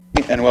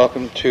and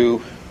welcome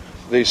to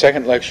the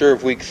second lecture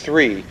of Week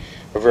 3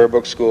 of Rare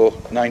Book School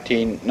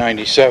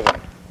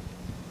 1997.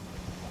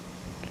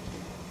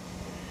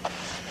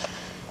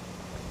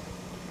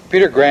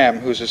 Peter Graham,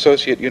 who's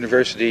Associate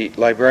University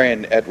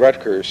Librarian at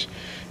Rutgers,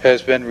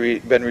 has been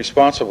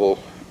responsible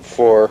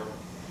for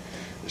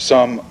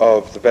some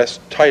of the best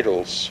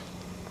titles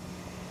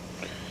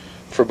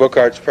for Book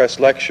Arts Press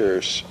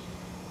lectures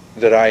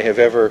that I have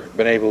ever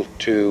been able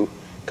to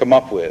come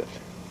up with.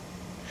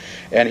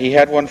 And he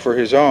had one for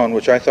his own,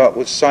 which I thought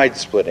was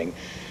side-splitting,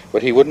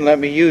 but he wouldn't let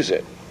me use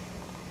it.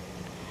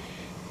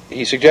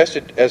 He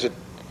suggested as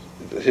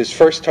his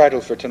first title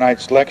for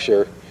tonight's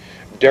lecture,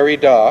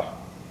 Derrida,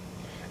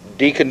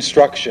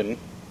 Deconstruction,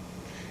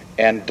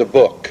 and the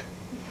Book.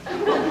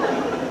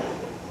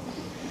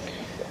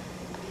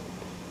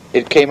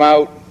 It came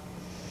out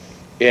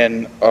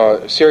in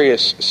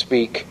serious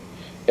speak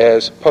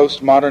as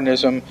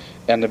Postmodernism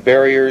and the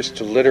Barriers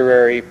to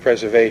Literary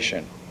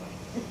Preservation.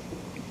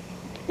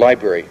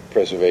 Library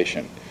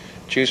preservation.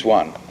 Choose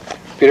one.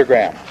 Peter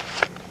Graham.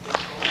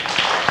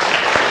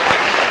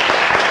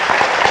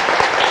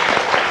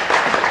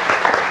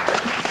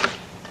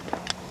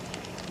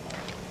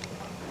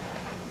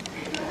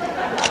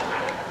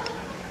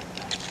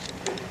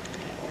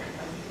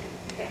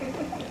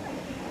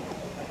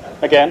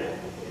 Again.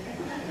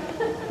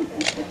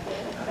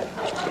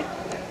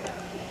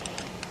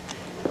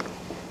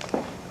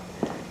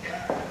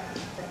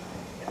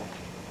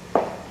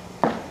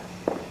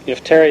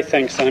 If Terry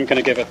thinks I'm going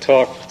to give a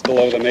talk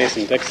below the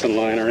Mason-Dixon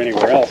line or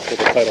anywhere else with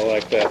a title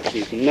like that,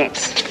 he's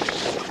nuts.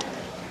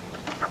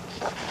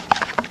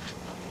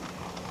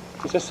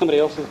 Is this somebody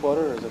else's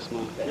water or is this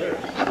mine?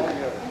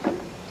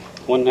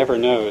 One never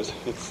knows.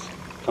 It's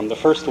from the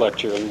first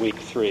lecture in Week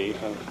 3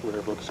 of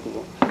Rare Book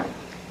School.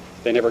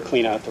 They never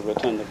clean out the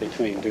rotunda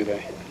between, do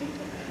they?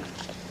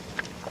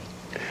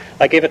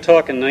 I gave a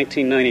talk in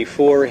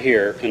 1994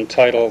 here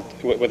entitled,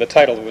 with a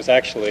title that was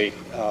actually,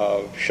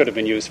 should have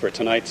been used for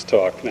tonight's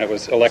talk, and that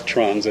was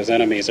Electrons as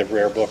Enemies of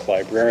Rare Book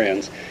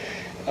Librarians.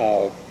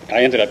 I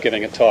ended up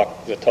giving a talk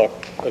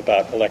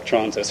about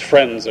electrons as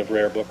friends of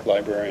rare book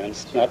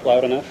librarians. Not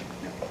loud enough?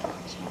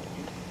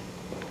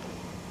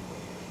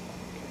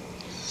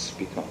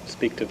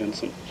 Speak to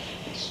Vincent.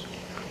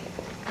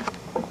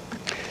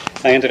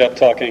 I ended up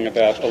talking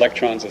about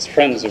electrons as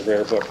friends of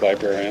rare book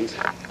librarians.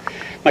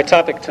 My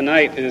topic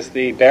tonight is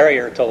the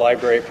barrier to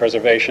library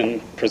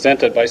preservation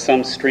presented by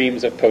some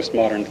streams of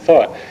postmodern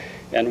thought,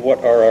 and what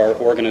are our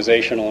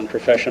organizational and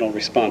professional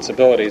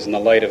responsibilities in the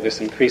light of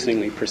this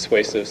increasingly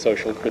persuasive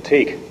social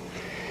critique.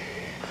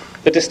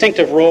 The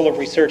distinctive role of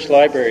research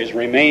libraries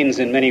remains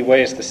in many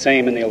ways the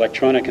same in the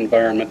electronic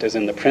environment as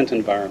in the print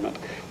environment.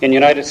 In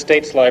United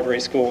States library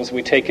schools,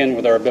 we take in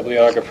with our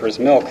bibliographer's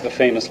milk the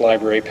famous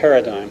library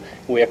paradigm.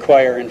 We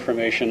acquire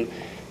information,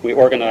 we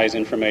organize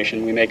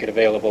information, we make it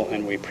available,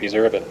 and we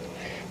preserve it.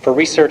 For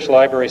research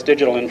libraries,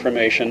 digital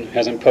information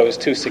has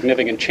imposed two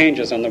significant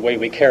changes on the way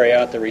we carry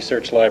out the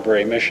research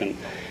library mission,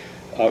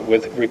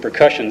 with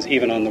repercussions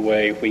even on the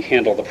way we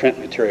handle the print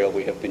material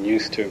we have been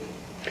used to.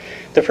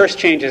 The first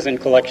change is in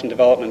collection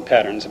development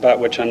patterns, about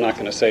which I'm not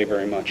going to say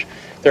very much.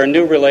 There are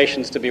new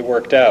relations to be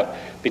worked out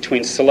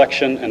between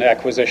selection and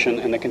acquisition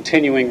and the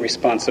continuing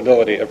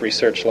responsibility of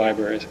research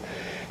libraries.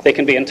 They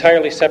can be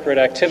entirely separate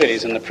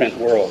activities in the print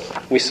world.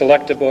 We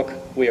select a book,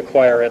 we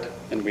acquire it,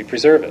 and we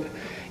preserve it.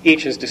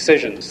 Each is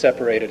decisions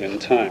separated in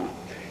time.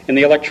 In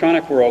the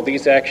electronic world,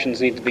 these actions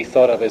need to be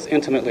thought of as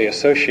intimately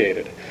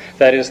associated.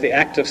 That is, the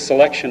active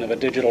selection of a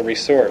digital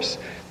resource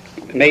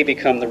may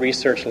become the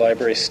research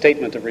library's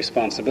statement of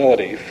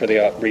responsibility for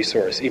the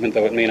resource, even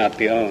though it may not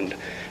be owned.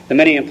 The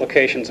many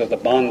implications of the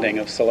bonding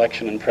of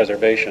selection and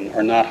preservation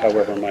are not,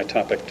 however, my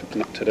topic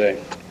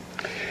today.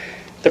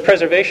 The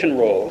preservation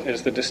role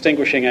is the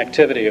distinguishing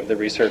activity of the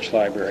research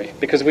library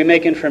because we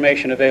make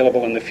information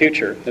available in the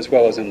future as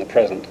well as in the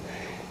present.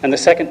 And the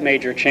second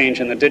major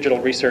change in the digital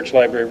research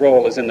library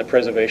role is in the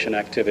preservation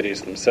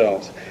activities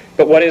themselves.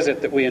 But what is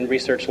it that we in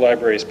research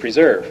libraries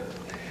preserve?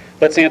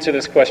 Let's answer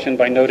this question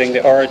by noting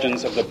the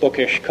origins of the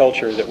bookish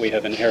culture that we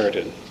have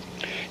inherited.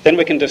 Then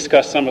we can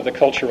discuss some of the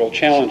cultural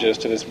challenges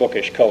to this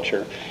bookish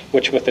culture,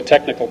 which with the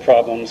technical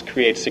problems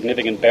create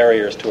significant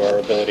barriers to our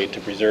ability to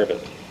preserve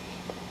it.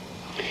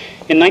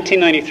 In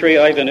 1993,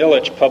 Ivan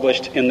Illich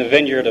published In the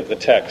Vineyard of the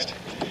Text.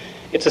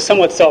 It's a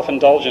somewhat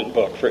self-indulgent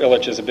book, for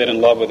Illich is a bit in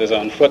love with his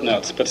own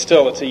footnotes, but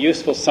still it's a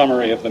useful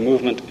summary of the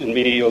movement in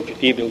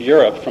medieval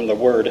Europe from the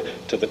word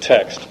to the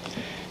text.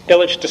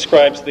 Illich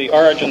describes the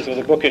origins of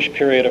the bookish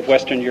period of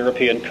Western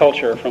European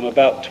culture from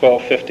about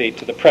 1250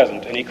 to the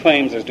present, and he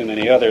claims, as do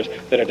many others,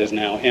 that it is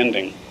now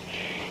ending.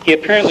 He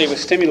apparently was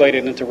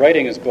stimulated into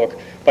writing his book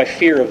by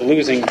fear of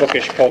losing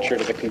bookish culture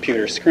to the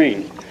computer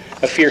screen,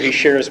 a fear he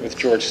shares with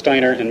George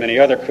Steiner and many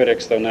other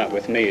critics, though not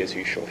with me, as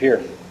you shall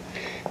hear.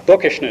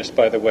 Bookishness,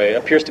 by the way,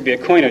 appears to be a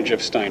coinage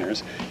of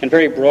Steiner's, and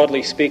very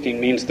broadly speaking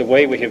means the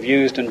way we have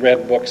used and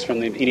read books from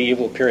the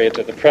medieval period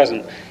to the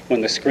present,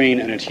 when the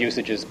screen and its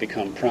usages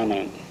become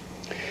prominent.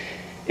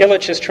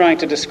 Illich is trying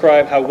to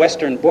describe how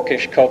Western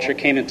bookish culture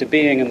came into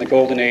being in the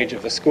golden age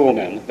of the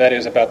schoolmen, that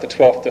is, about the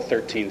 12th to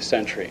 13th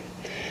century.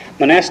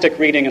 Monastic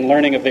reading and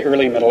learning of the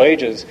early Middle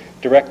Ages,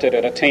 directed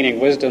at attaining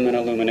wisdom and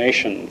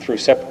illumination through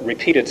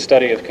repeated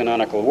study of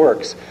canonical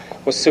works,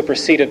 was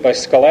superseded by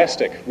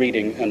scholastic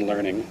reading and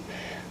learning.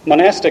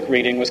 Monastic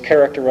reading was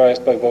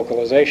characterized by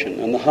vocalization,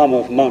 and the hum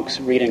of monks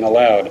reading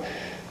aloud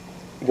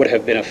would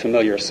have been a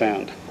familiar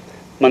sound.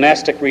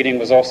 Monastic reading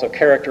was also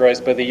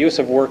characterized by the use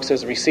of works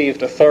as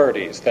received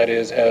authorities, that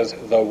is, as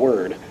the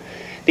Word.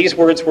 These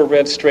words were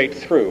read straight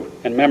through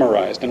and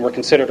memorized and were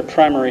considered a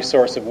primary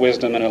source of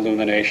wisdom and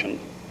illumination.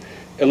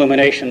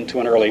 Illumination to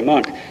an early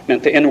monk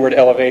meant the inward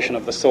elevation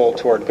of the soul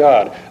toward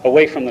God,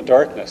 away from the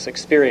darkness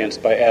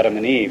experienced by Adam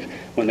and Eve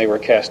when they were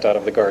cast out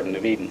of the Garden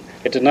of Eden.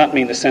 It did not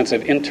mean the sense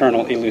of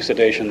internal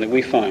elucidation that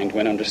we find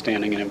when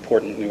understanding an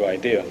important new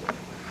idea.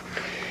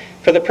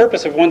 For the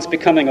purpose of once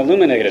becoming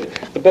illuminated,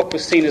 the book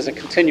was seen as a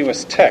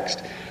continuous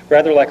text,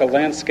 rather like a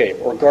landscape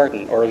or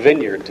garden or a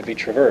vineyard to be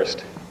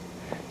traversed.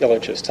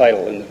 Illich's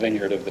title in the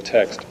vineyard of the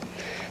text.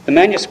 The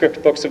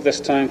manuscript books of this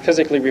time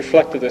physically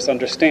reflected this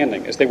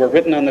understanding, as they were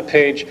written on the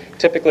page,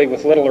 typically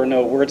with little or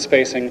no word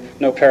spacing,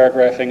 no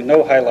paragraphing,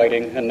 no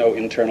highlighting, and no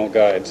internal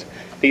guides.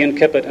 The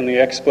incipit and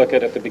the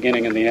explicit at the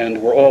beginning and the end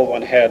were all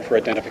one had for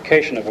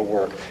identification of a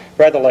work,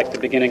 rather like the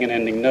beginning and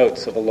ending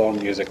notes of a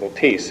long musical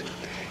piece.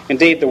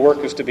 Indeed, the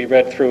work was to be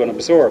read through and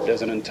absorbed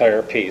as an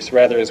entire piece,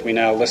 rather as we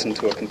now listen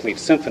to a complete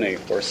symphony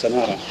or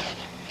sonata.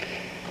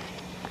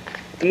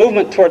 The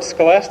movement towards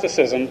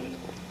scholasticism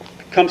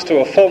comes to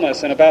a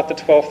fullness in about the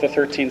 12th to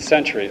 13th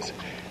centuries.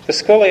 The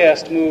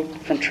scholiast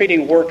moved from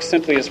treating works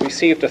simply as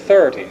received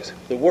authorities,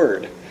 the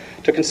Word,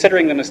 to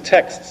considering them as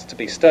texts to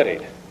be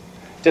studied.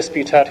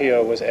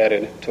 Disputatio was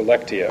added to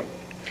lectio.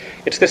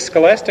 It's this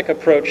scholastic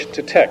approach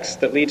to text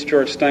that leads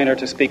George Steiner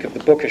to speak of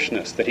the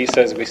bookishness that he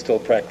says we still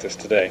practice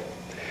today.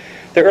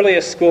 The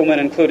earliest schoolmen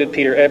included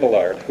Peter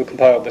Abelard, who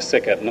compiled the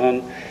Sic et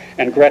Non,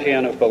 and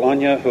Gratian of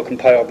Bologna, who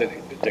compiled the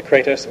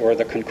Decretus, or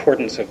the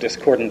Concordance of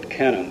Discordant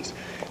Canons.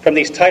 From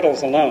these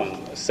titles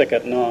alone, the Sic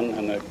et Non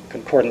and the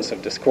Concordance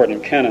of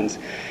Discordant Canons,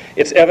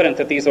 it's evident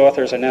that these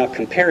authors are now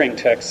comparing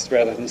texts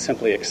rather than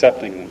simply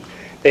accepting them.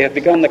 They have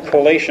begun the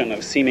collation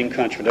of seeming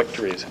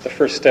contradictories, the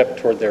first step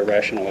toward their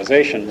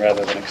rationalization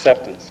rather than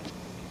acceptance.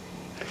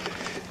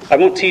 I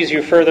won't tease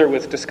you further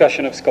with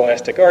discussion of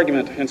scholastic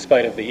argument, in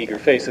spite of the eager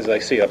faces I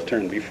see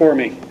upturned before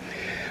me.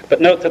 But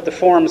note that the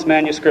forms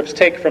manuscripts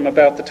take from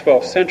about the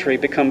 12th century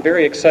become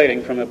very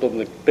exciting from a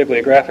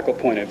bibliographical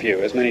point of view,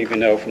 as many of you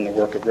know from the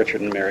work of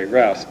Richard and Mary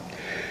Rouse.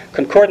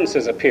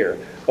 Concordances appear,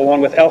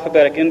 along with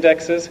alphabetic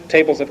indexes,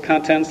 tables of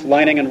contents,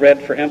 lining and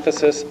red for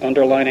emphasis,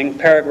 underlining,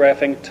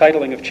 paragraphing,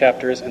 titling of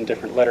chapters, and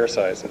different letter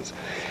sizes.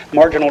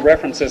 Marginal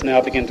references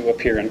now begin to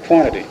appear in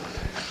quantity.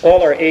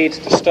 All are aids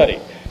to study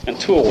and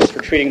tools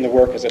for treating the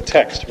work as a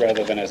text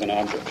rather than as an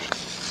object.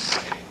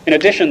 In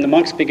addition, the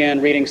monks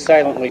began reading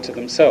silently to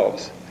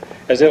themselves.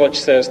 As Illich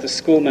says, the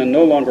schoolmen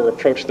no longer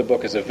approached the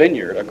book as a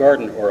vineyard, a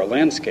garden, or a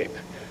landscape.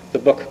 The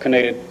book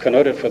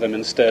connoted for them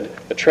instead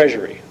the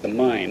treasury, the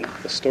mine,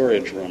 the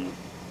storage room.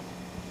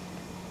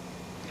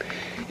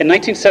 In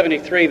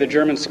 1973, the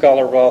German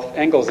scholar Rolf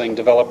Engelsing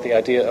developed the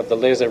idea of the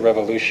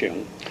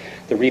Leserevolution,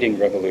 the reading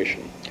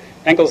revolution.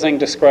 Engelsing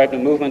described a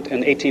movement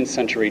in 18th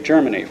century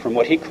Germany from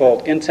what he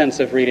called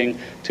intensive reading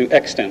to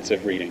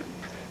extensive reading.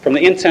 From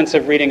the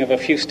intensive reading of a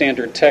few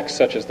standard texts,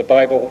 such as the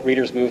Bible,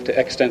 readers moved to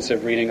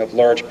extensive reading of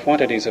large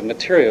quantities of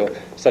material,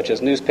 such as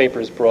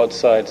newspapers,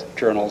 broadsides,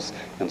 journals,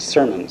 and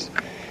sermons.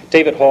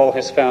 David Hall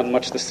has found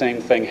much the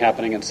same thing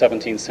happening in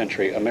 17th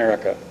century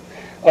America.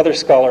 Other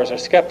scholars are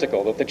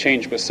skeptical that the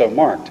change was so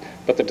marked,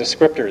 but the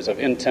descriptors of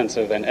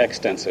intensive and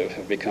extensive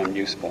have become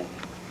useful.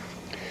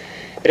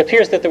 It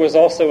appears that there was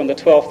also in the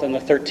 12th and the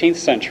 13th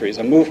centuries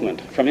a movement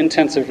from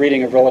intensive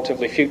reading of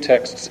relatively few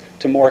texts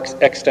to more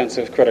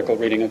extensive critical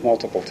reading of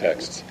multiple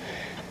texts.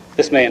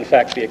 This may in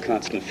fact be a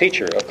constant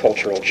feature of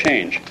cultural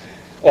change.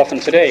 Often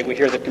today we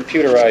hear that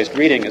computerized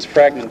reading is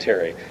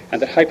fragmentary and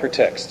that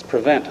hypertexts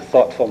prevent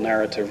thoughtful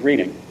narrative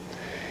reading.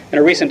 In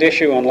a recent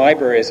issue on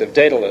libraries of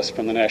Daedalus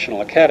from the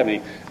National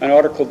Academy, an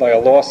article by a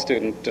law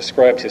student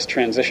described his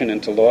transition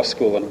into law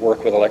school and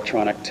work with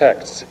electronic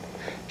texts.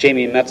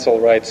 Jamie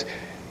Metzel writes,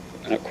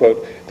 and I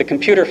quote, "The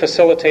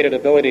computer-facilitated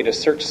ability to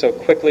search so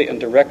quickly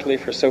and directly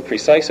for so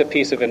precise a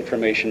piece of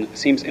information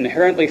seems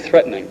inherently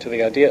threatening to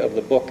the idea of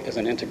the book as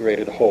an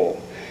integrated whole.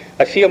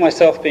 I feel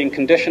myself being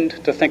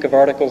conditioned to think of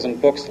articles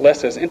and books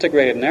less as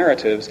integrated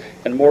narratives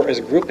and more as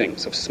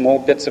groupings of small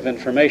bits of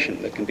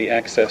information that can be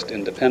accessed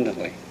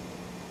independently."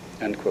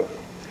 End quote.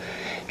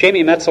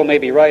 Jamie Metzel may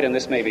be right and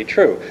this may be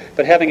true,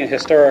 but having a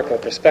historical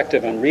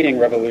perspective on reading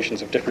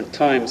revolutions of different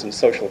times and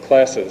social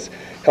classes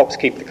helps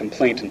keep the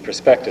complaint in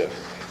perspective.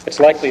 It's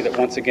likely that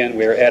once again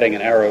we are adding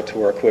an arrow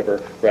to our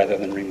quiver rather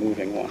than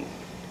removing one.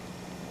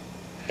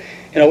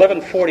 In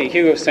 1140,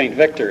 Hugh of St.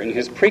 Victor, in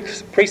his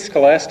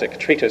pre-scholastic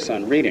treatise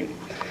on reading,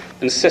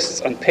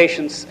 insists on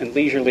patience and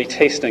leisurely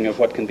tasting of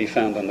what can be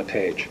found on the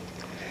page.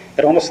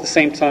 At almost the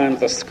same time,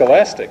 the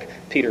scholastic,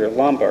 Peter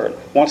Lombard,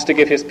 wants to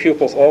give his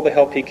pupils all the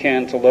help he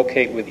can to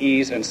locate with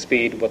ease and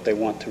speed what they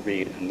want to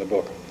read in the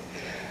book.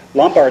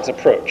 Lombard's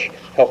approach,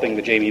 helping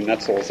the Jamie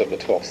Metzels of the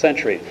 12th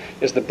century,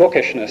 is the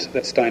bookishness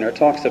that Steiner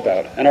talks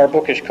about, and our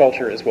bookish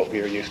culture is what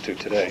we are used to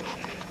today.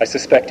 I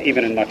suspect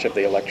even in much of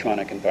the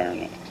electronic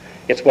environment.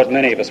 It's what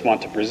many of us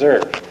want to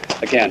preserve,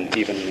 again,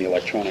 even in the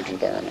electronic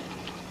environment.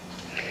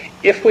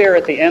 If we are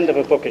at the end of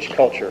a bookish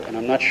culture, and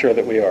I'm not sure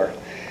that we are,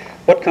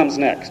 what comes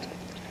next?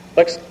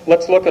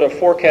 Let's look at a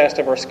forecast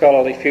of our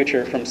scholarly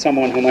future from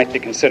someone who might be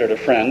considered a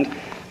friend,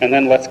 and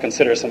then let's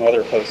consider some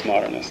other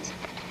postmodernists.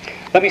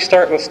 Let me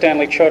start with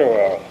Stanley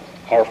Chodorow,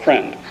 our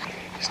friend.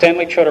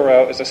 Stanley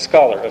Chodorow is a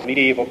scholar of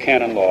medieval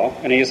canon law,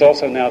 and he is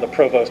also now the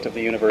provost of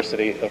the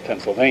University of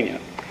Pennsylvania.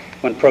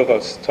 When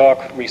provosts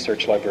talk,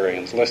 research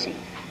librarians listen.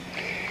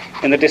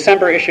 In the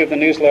December issue of the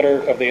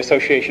newsletter of the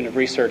Association of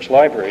Research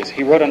Libraries,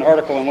 he wrote an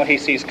article on what he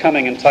sees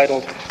coming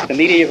entitled The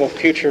Medieval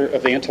Future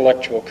of the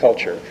Intellectual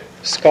Culture,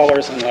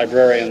 Scholars and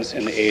Librarians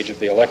in the Age of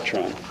the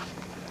Electron.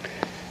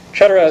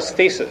 Chodorow's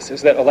thesis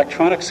is that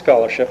electronic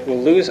scholarship will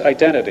lose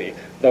identity,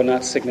 though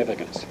not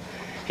significance.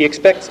 He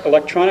expects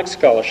electronic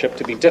scholarship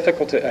to be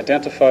difficult to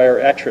identify or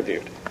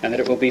attribute, and that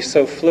it will be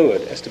so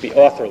fluid as to be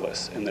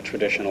authorless in the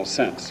traditional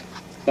sense.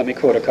 Let me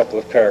quote a couple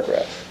of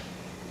paragraphs.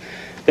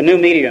 The new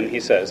medium, he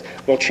says,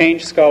 will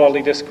change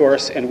scholarly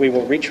discourse, and we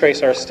will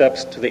retrace our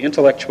steps to the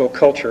intellectual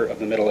culture of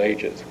the Middle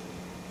Ages.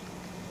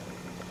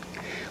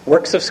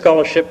 Works of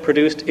scholarship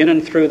produced in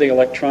and through the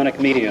electronic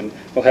medium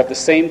will have the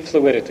same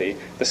fluidity,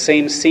 the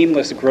same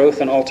seamless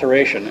growth and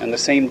alteration, and the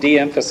same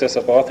de-emphasis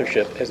of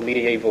authorship as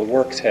medieval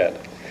works had.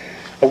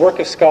 A work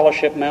of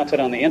scholarship mounted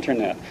on the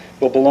internet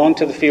will belong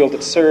to the field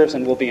it serves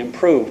and will be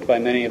improved by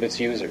many of its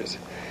users.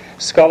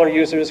 Scholar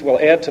users will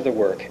add to the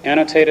work,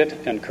 annotate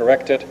it and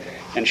correct it,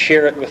 and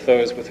share it with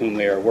those with whom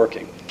they are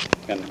working.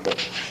 End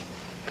quote.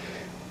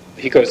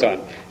 He goes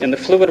on, in the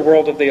fluid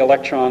world of the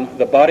electron,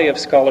 the body of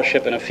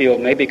scholarship in a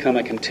field may become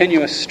a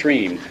continuous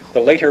stream, the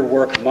later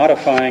work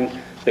modifying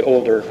the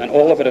older, and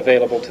all of it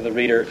available to the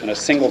reader in a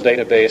single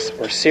database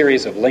or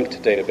series of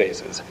linked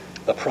databases.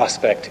 The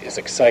prospect is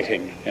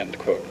exciting, end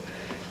quote.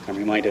 I'm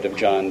reminded of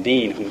John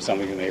Dean, whom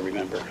some of you may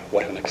remember.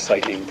 What an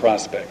exciting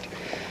prospect.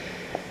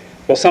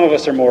 Well, some of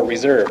us are more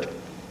reserved.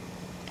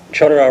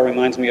 Chodorow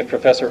reminds me of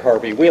Professor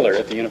Harvey Wheeler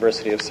at the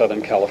University of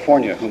Southern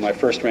California, whom I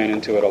first ran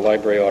into at a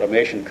library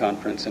automation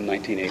conference in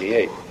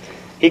 1988.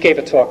 He gave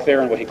a talk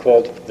there on what he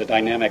called the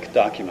dynamic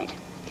document.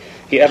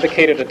 He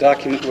advocated a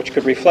document which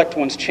could reflect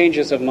one's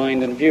changes of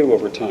mind and view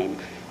over time.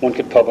 One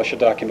could publish a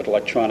document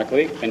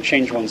electronically and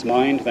change one's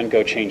mind, then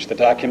go change the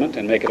document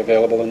and make it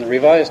available in the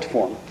revised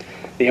form.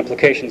 The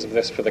implications of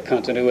this for the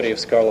continuity of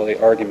scholarly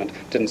argument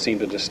didn't seem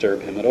to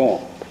disturb him at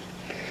all.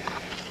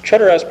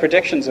 Chodorow's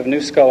predictions of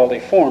new scholarly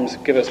forms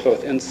give us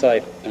both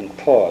insight and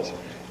pause.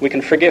 We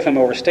can forgive him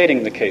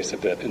overstating the case a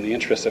bit in the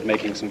interest of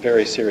making some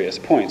very serious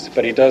points,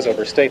 but he does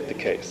overstate the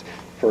case,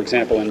 for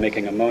example, in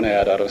making a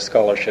monad out of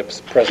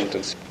scholarship's present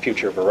and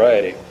future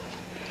variety.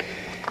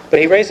 But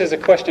he raises a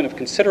question of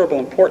considerable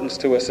importance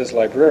to us as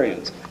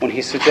librarians when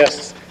he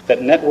suggests that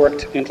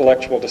networked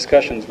intellectual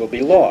discussions will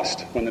be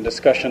lost when the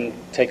discussion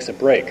takes a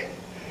break.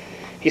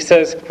 He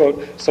says,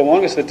 quote, so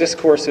long as the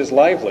discourse is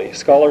lively,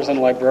 scholars and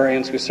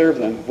librarians who serve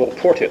them will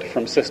port it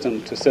from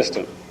system to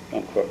system,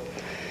 unquote.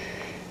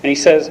 And he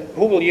says,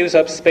 who will use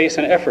up space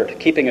and effort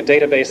keeping a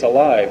database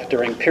alive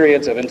during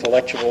periods of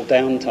intellectual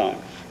downtime?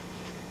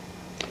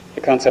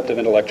 The concept of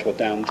intellectual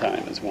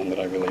downtime is one that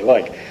I really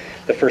like.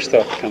 The first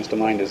thought that comes to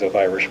mind is of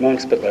Irish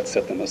monks, but let's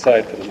set them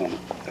aside for the moment.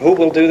 Who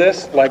will do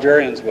this?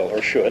 Librarians will,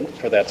 or should,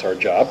 for that's our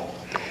job.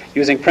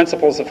 Using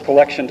principles of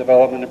collection,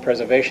 development, and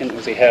preservation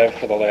as we have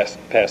for the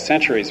past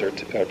centuries or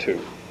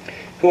two.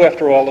 Who,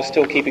 after all, is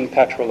still keeping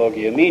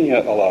Patrologia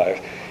Menia alive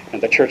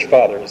and the Church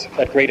Fathers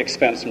at great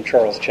expense from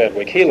Charles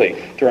Chadwick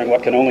Healy during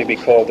what can only be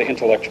called the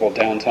intellectual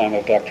downtime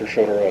of Dr.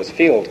 Chodorow's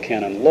field,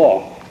 canon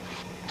law.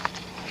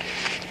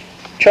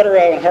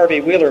 Chodorow and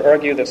Harvey Wheeler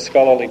argue that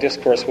scholarly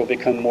discourse will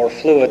become more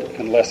fluid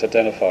and less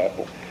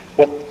identifiable.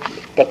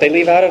 But they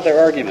leave out of their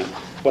argument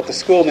what the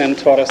schoolmen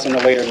taught us in the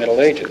later Middle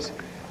Ages.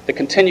 The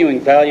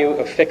continuing value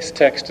of fixed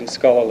text and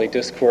scholarly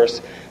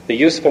discourse, the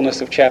usefulness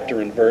of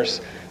chapter and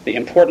verse, the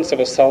importance of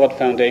a solid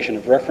foundation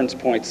of reference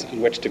points on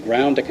which to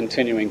ground a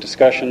continuing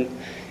discussion,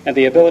 and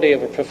the ability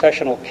of a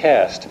professional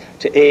cast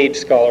to aid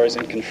scholars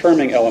in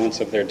confirming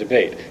elements of their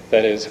debate,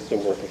 that is, the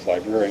work of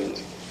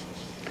librarians.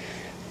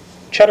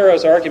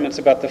 Chodorow's arguments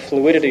about the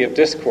fluidity of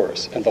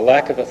discourse and the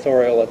lack of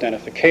authorial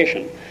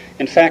identification,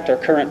 in fact, are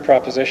current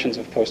propositions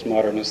of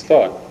postmodernist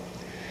thought.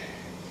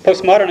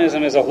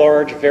 Postmodernism is a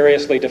large,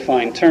 variously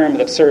defined term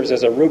that serves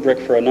as a rubric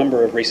for a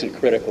number of recent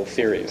critical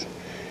theories.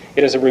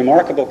 It is a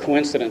remarkable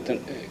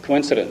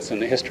coincidence in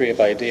the history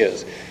of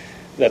ideas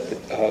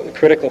that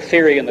critical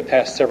theory in the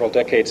past several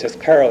decades has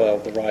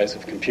paralleled the rise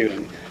of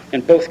computing.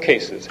 In both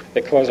cases,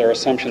 they cause our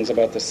assumptions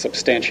about the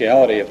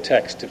substantiality of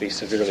text to be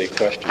severely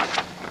questioned.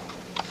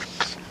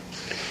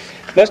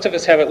 Most of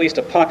us have at least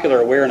a popular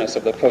awareness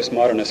of the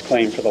postmodernist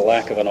claim for the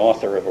lack of an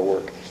author of a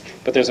work.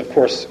 But there's, of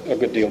course, a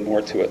good deal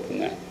more to it than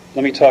that.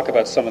 Let me talk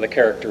about some of the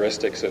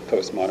characteristics of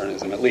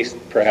postmodernism, at least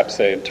perhaps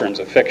say in terms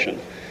of fiction.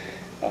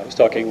 I was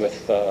talking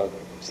with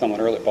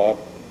someone earlier, Bob,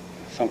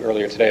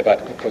 earlier today about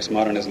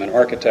postmodernism and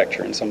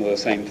architecture, and some of the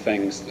same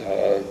things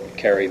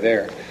carry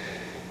there.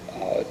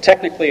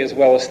 Technically as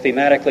well as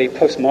thematically,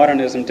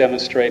 postmodernism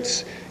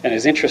demonstrates and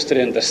is interested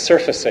in the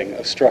surfacing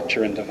of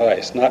structure and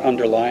device, not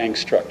underlying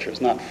structures,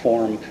 not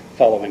form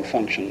following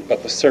function,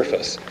 but the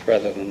surface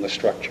rather than the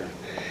structure.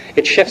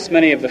 It shifts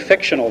many of the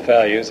fictional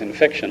values in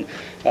fiction.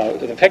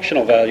 The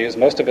fictional values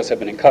most of us have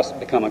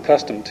become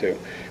accustomed to.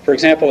 For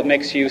example, it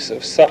makes use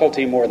of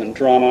subtlety more than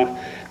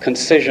drama,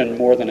 concision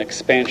more than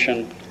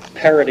expansion,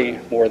 parody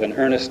more than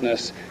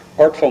earnestness,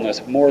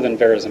 artfulness more than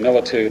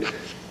verisimilitude,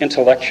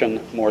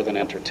 intellection more than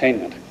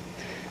entertainment.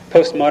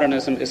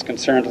 Postmodernism is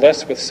concerned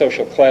less with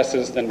social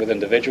classes than with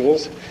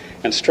individuals,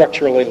 and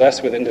structurally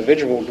less with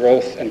individual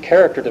growth and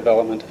character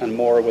development and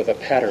more with a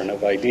pattern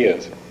of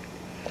ideas.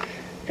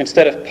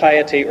 Instead of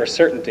piety or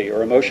certainty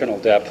or emotional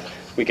depth,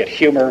 we get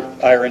humor,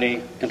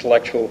 irony,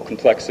 intellectual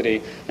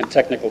complexity, and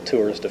technical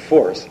tours de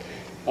force.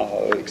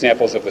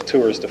 Examples of the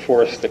tours de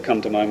force that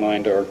come to my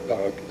mind are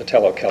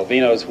Italo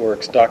Calvino's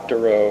works,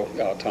 Doctorow,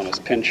 Thomas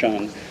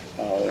Pynchon,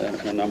 and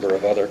a number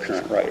of other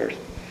current writers.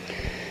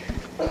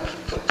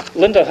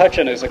 Linda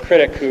Hutcheon is a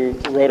critic who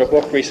wrote a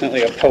book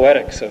recently of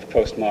poetics of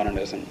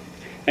postmodernism,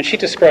 and she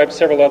described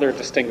several other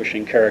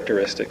distinguishing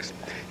characteristics.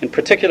 In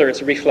particular,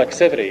 its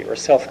reflexivity or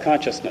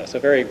self-consciousness, a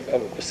very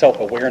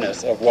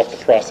self-awareness of what the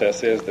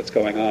process is that's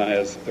going on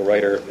as the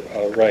writer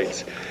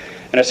writes,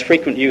 and its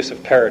frequent use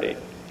of parody.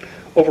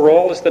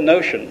 Overall is the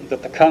notion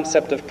that the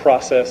concept of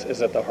process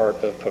is at the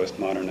heart of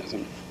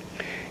postmodernism.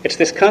 It's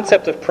this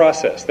concept of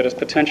process that is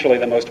potentially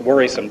the most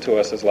worrisome to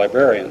us as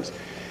librarians.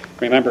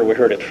 Remember, we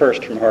heard it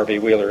first from Harvey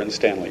Wheeler and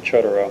Stanley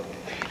Chodorow.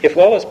 If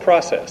all is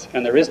process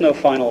and there is no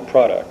final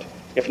product,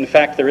 if in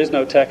fact there is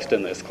no text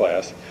in this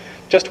class,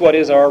 just what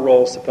is our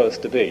role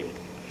supposed to be?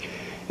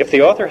 If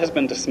the author has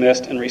been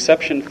dismissed and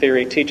reception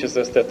theory teaches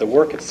us that the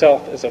work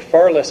itself is of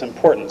far less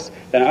importance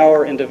than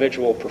our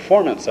individual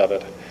performance of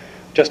it,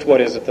 just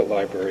what is it that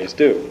libraries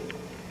do?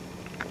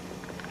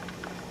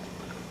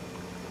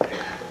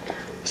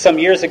 Some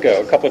years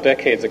ago, a couple of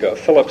decades ago,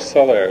 Philip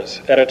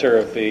Sollers, editor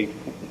of the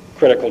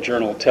critical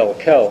journal Tel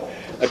Quel,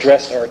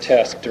 addressed our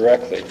task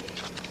directly.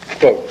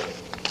 Quote,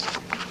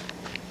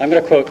 I'm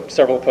going to quote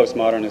several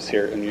postmodernists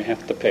here, and you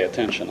have to pay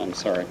attention, I'm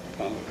sorry.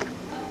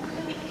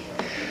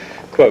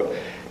 Quote,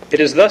 it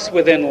is thus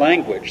within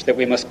language that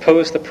we must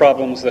pose the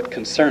problems that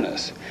concern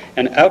us,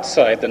 and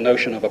outside the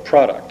notion of a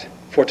product.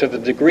 For to the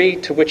degree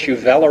to which you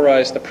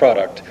valorize the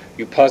product,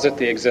 you posit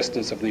the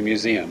existence of the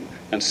museum,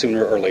 and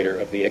sooner or later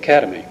of the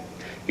academy.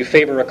 You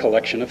favor a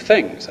collection of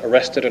things,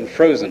 arrested and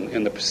frozen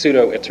in the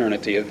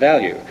pseudo-eternity of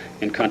value,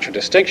 in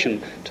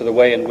contradistinction to the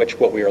way in which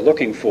what we are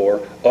looking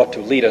for ought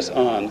to lead us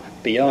on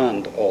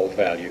beyond all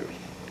value.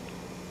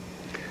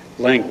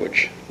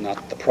 Language,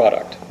 not the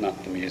product,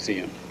 not the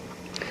museum.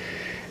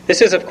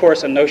 This is, of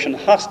course, a notion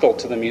hostile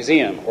to the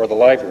museum or the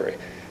library,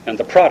 and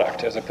the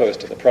product as opposed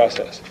to the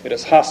process. It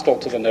is hostile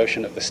to the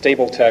notion of the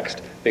stable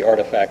text, the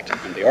artifact,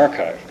 and the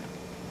archive.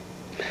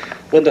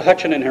 Linda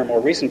Hutcheon, in her more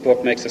recent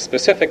book, makes a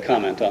specific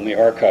comment on the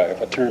archive,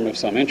 a term of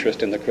some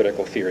interest in the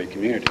critical theory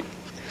community.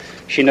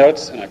 She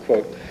notes, and I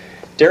quote,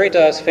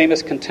 Derrida's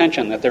famous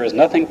contention that there is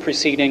nothing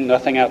preceding,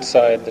 nothing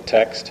outside the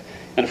text,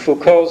 and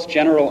Foucault's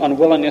general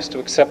unwillingness to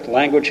accept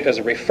language as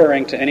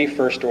referring to any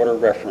first-order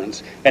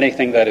reference,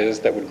 anything that is,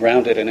 that would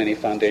ground it in any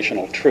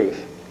foundational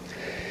truth.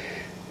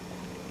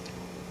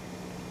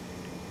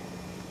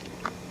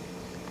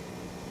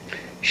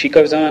 She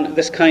goes on,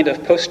 this kind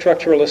of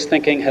post-structuralist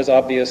thinking has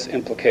obvious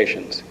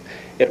implications.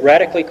 It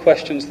radically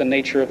questions the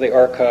nature of the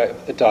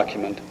archive, the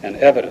document, and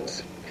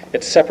evidence.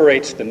 It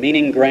separates the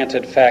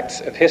meaning-granted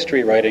facts of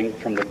history writing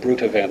from the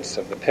brute events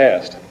of the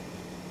past.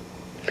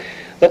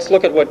 Let's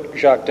look at what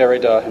Jacques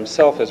Derrida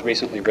himself has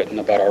recently written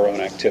about our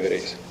own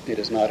activities. It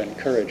is not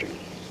encouraging.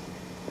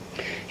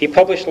 He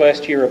published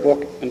last year a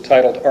book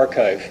entitled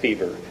Archive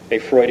Fever, A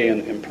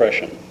Freudian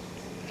Impression.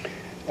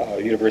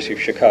 University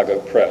of Chicago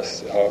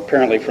Press,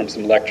 apparently from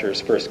some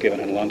lectures first given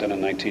in London in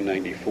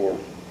 1994.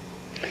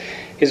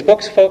 His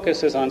book's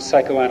focus is on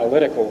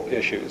psychoanalytical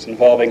issues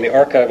involving the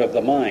archive of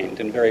the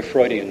mind in very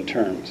Freudian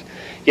terms.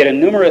 Yet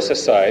in numerous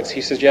asides, he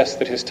suggests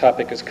that his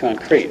topic is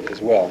concrete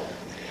as well.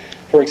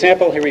 For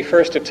example, he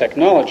refers to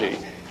technology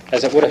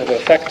as it would have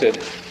affected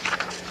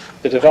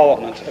the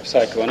development of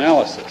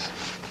psychoanalysis.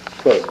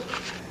 Quote,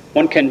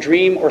 one can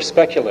dream or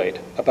speculate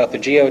about the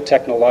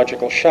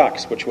geotechnological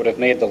shocks which would have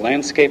made the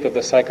landscape of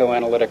the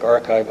psychoanalytic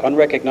archive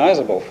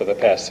unrecognizable for the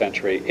past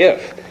century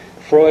if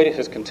Freud,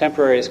 his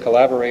contemporaries,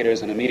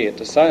 collaborators, and immediate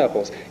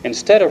disciples,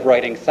 instead of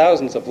writing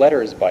thousands of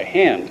letters by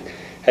hand,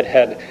 had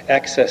had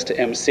access to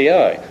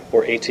MCI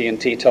or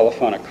AT&T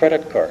telephonic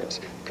credit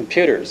cards,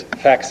 computers,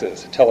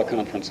 faxes,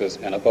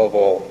 teleconferences, and above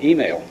all,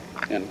 email,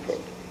 end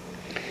quote.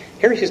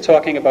 Here he's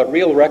talking about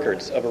real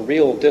records of a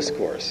real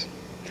discourse.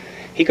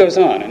 He goes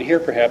on, and here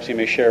perhaps you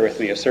may share with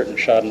me a certain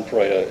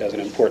Schadenfreude as an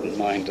important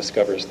mind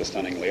discovers the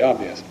stunningly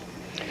obvious.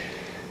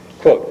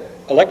 Quote,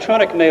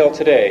 electronic mail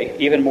today,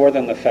 even more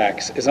than the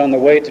fax, is on the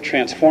way to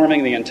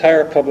transforming the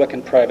entire public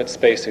and private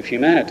space of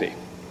humanity.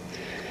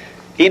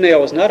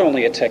 Email is not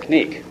only a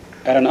technique.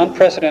 At an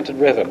unprecedented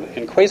rhythm,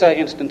 in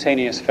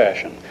quasi-instantaneous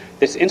fashion,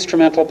 this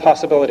instrumental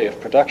possibility of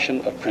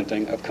production, of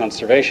printing, of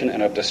conservation,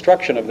 and of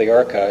destruction of the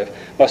archive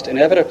must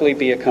inevitably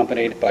be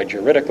accompanied by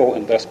juridical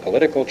and thus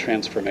political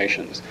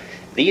transformations.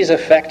 These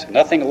affect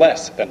nothing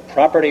less than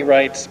property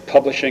rights,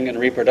 publishing, and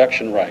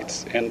reproduction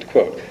rights. End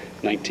quote.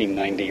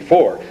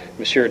 1994.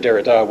 Monsieur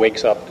Derrida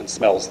wakes up and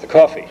smells the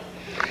coffee.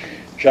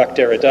 Jacques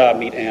Derrida,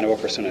 meet Anne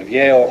Okerson of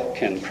Yale.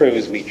 Ken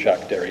Cruz, meet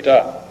Jacques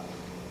Derrida.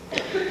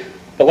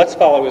 But let's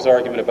follow his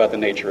argument about the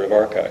nature of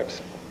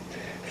archives.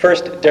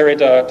 First,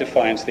 Derrida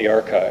defines the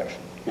archive.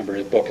 Remember,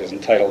 his book is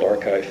entitled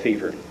Archive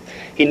Fever.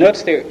 He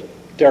notes the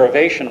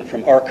derivation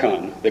from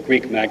archon, the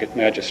Greek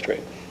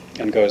magistrate,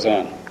 and goes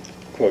on.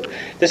 Quote,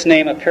 this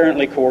name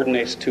apparently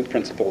coordinates two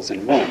principles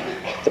in one.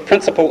 The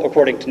principle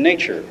according to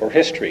nature or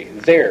history,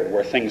 there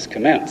where things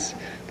commence,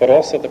 but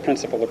also the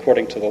principle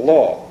according to the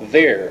law,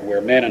 there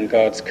where men and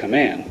gods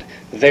command,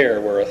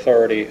 there where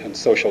authority and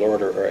social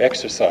order are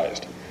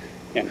exercised.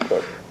 End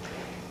quote.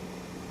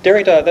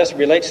 Derrida thus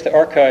relates the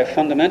archive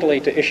fundamentally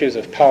to issues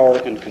of power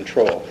and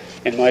control,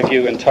 in my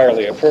view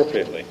entirely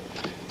appropriately.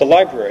 The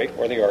library,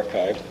 or the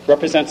archive,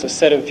 represents a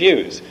set of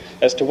views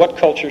as to what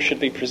culture should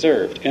be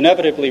preserved,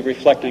 inevitably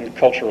reflecting a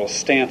cultural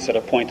stance at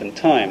a point in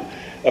time,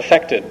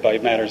 affected by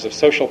matters of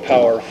social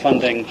power,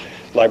 funding,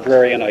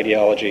 librarian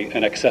ideology,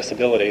 and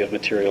accessibility of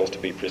materials to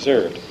be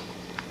preserved.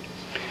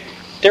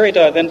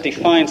 Derrida then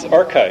defines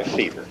archive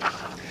fever.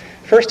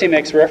 First, he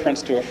makes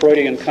reference to a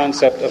Freudian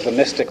concept of the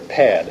mystic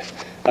pad,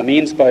 a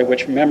means by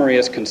which memory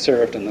is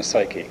conserved in the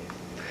psyche.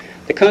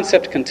 The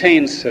concept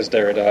contains, says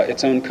Derrida,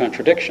 its own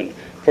contradiction,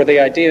 for the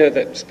idea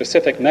that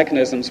specific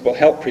mechanisms will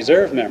help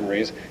preserve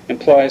memories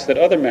implies that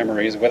other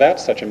memories without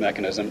such a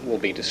mechanism will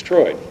be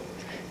destroyed.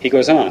 He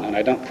goes on, and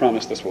I don't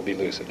promise this will be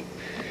lucid.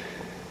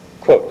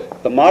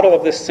 Quote, the model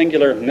of this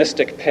singular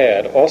mystic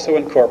pad also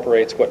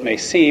incorporates what may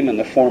seem in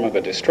the form of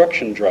a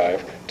destruction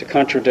drive to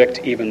contradict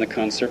even the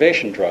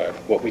conservation drive,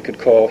 what we could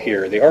call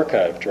here the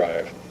archive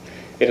drive.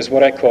 It is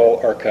what I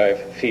call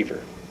archive fever.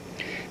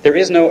 There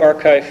is no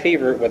archive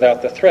fever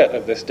without the threat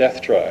of this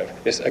death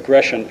drive, this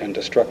aggression and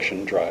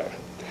destruction drive.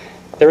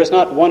 There is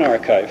not one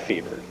archive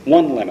fever,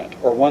 one limit,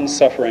 or one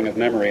suffering of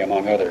memory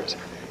among others.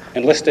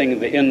 Enlisting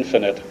the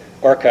infinite,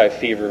 archive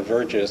fever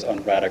verges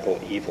on radical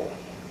evil.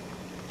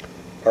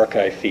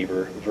 Archive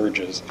fever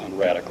verges on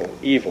radical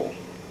evil,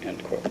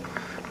 end quote.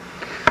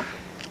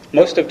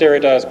 Most of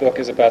Derrida's book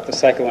is about the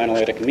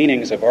psychoanalytic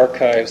meanings of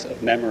archives,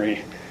 of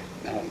memory,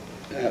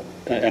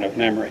 and of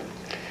memory.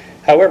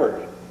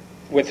 However,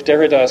 with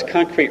Derrida's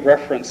concrete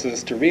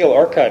references to real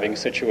archiving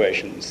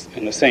situations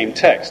in the same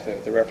text,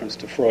 the reference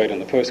to Freud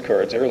and the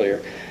postcards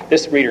earlier,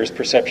 this reader's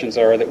perceptions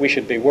are that we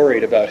should be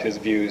worried about his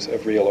views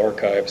of real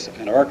archives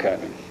and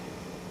archiving.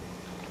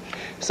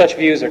 Such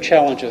views are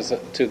challenges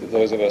to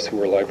those of us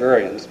who are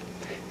librarians.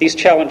 These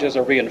challenges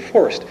are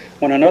reinforced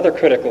when another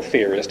critical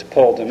theorist,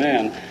 Paul de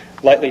Man,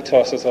 lightly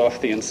tosses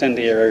off the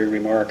incendiary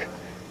remark,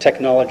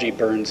 technology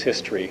burns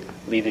history,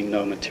 leaving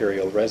no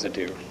material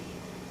residue.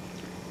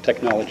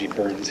 Technology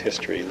burns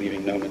history,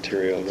 leaving no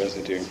material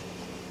residue.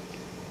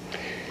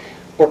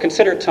 Or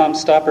consider Tom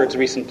Stoppard's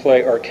recent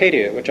play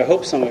Arcadia, which I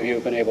hope some of you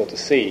have been able to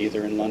see,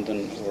 either in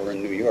London or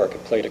in New York.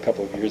 It played a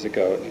couple of years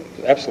ago. It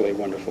was absolutely a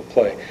wonderful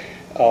play.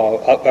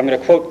 I'm going to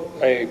quote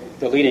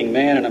the leading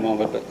man in a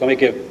moment, but let me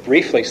give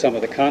briefly some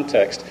of the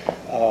context.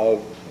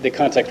 The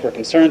context we're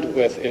concerned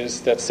with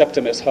is that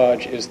Septimus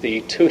Hodge is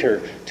the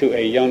tutor to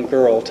a young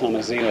girl,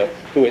 Thomasina,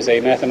 who is a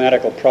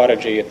mathematical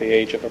prodigy at the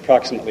age of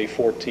approximately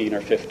 14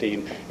 or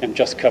 15 and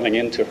just coming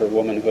into her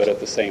womanhood at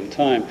the same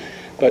time.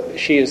 But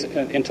she is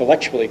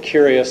intellectually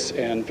curious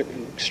and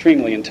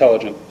extremely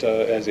intelligent,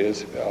 as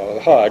is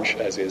Hodge,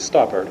 as is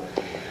Stoppard.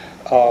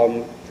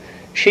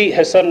 She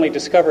has suddenly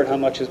discovered how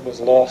much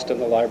was lost in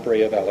the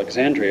Library of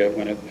Alexandria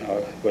when it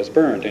was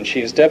burned, and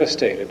she is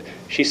devastated.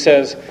 She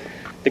says,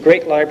 the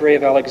great Library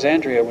of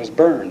Alexandria was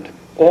burned,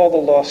 all the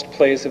lost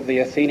plays of the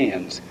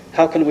Athenians.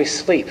 How can we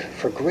sleep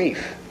for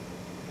grief?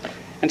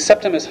 And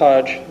Septimus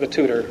Hodge, the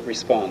tutor,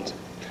 responds,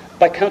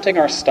 by counting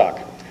our stock,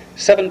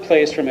 7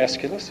 plays from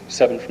Aeschylus,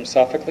 7 from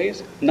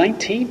Sophocles,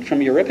 19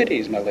 from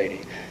Euripides, my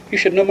lady. You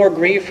should no more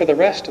grieve for the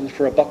rest than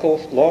for a buckle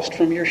lost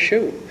from your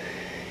shoe.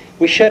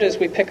 We shed as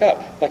we pick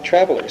up, like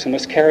travelers who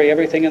must carry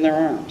everything in their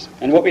arms,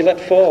 and what we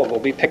let fall will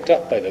be picked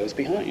up by those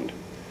behind.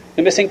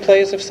 The missing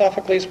plays of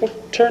Sophocles will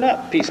turn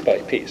up piece by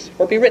piece,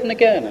 or be written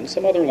again in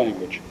some other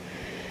language.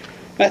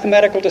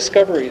 Mathematical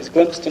discoveries,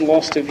 glimpsed and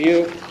lost to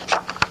view,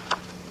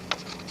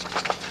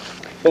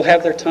 will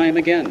have their time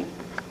again.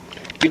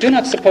 You do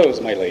not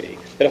suppose, my lady,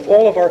 that if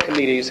all of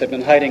Archimedes had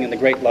been hiding in the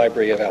great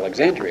Library of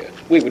Alexandria,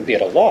 we would be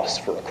at a loss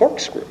for a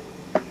corkscrew.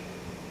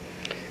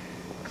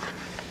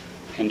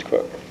 End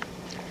quote.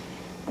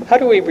 How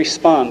do we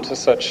respond to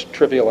such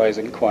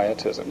trivializing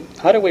quietism?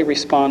 How do we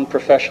respond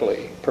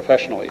professionally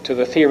to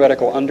the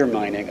theoretical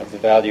undermining of the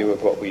value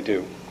of what we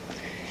do?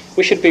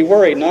 We should be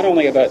worried not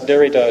only about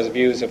Derrida's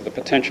views of the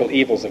potential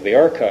evils of the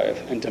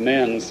archive and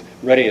Demand's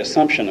ready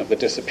assumption of the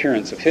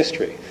disappearance of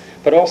history,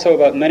 but also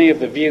about many of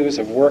the views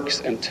of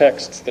works and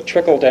texts that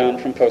trickle down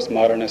from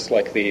postmodernists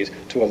like these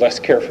to a less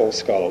careful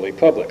scholarly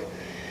public.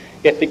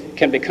 It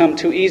can become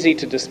too easy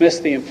to dismiss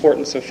the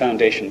importance of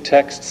foundation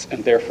texts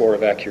and therefore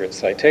of accurate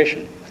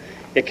citation.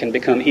 It can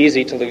become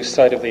easy to lose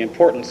sight of the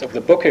importance of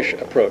the bookish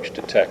approach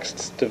to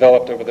texts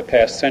developed over the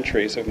past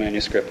centuries of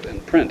manuscript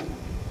and print.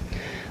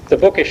 The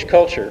bookish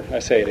culture, I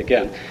say it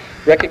again,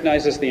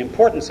 recognizes the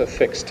importance of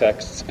fixed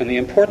texts and the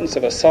importance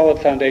of a solid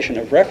foundation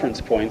of reference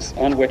points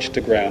on which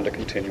to ground a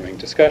continuing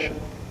discussion.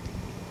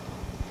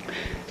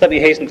 Let me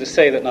hasten to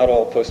say that not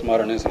all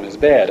postmodernism is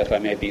bad, if I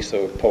may be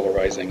so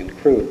polarizing and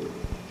crude.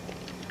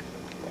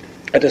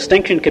 A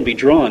distinction can be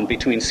drawn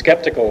between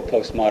skeptical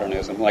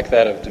postmodernism, like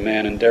that of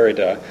Demand and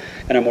Derrida,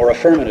 and a more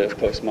affirmative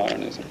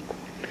postmodernism.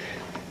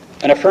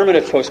 An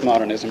affirmative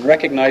postmodernism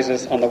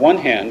recognizes, on the one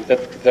hand,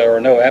 that there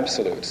are no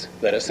absolutes,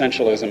 that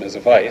essentialism is a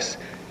vice,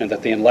 and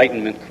that the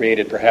Enlightenment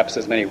created perhaps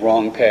as many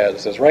wrong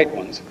paths as right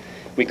ones.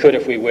 We could,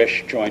 if we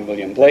wish, join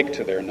William Blake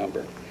to their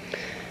number.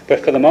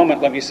 But for the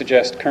moment, let me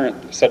suggest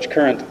such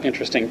current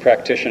interesting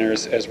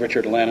practitioners as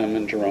Richard Lanham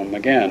and Jerome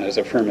McGann as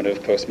affirmative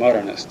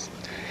postmodernists.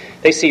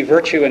 They see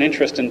virtue and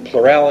interest in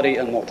plurality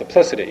and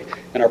multiplicity,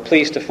 and are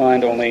pleased to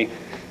find only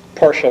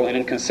partial and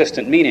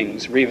inconsistent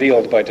meanings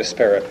revealed by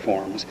disparate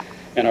forms,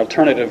 and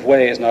alternative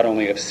ways not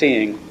only of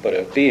seeing, but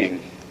of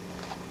being.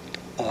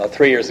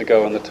 3 years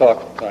ago in the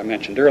talk I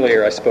mentioned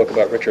earlier, I spoke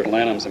about Richard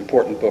Lanham's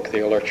important book,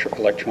 The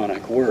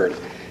Electronic Word.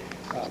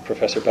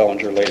 Professor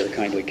Bellinger later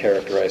kindly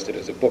characterized it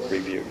as a book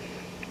review.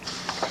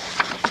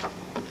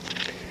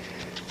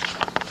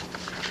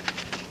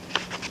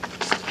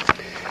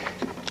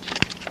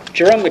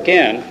 Jerome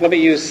McGann, let me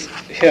use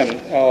him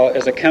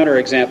as a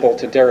counterexample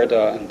to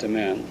Derrida and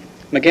Demand.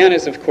 McGann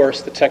is, of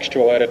course, the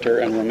textual editor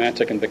and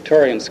Romantic and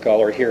Victorian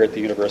scholar here at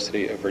the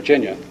University of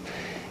Virginia.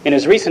 In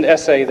his recent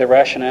essay, The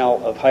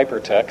Rationale of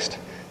Hypertext,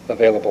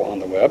 available on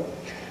the web,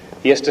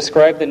 he has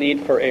described the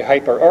need for a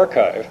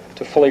hyperarchive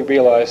to fully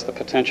realize the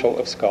potential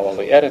of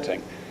scholarly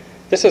editing.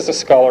 This is a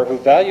scholar who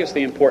values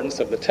the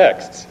importance of the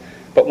texts,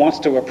 but wants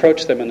to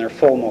approach them in their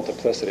full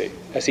multiplicity.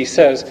 As he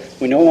says,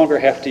 we no longer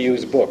have to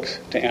use books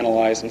to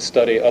analyze and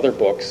study other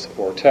books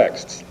or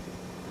texts.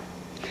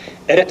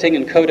 Editing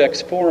in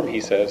codex form,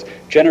 he says,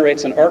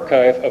 generates an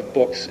archive of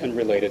books and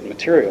related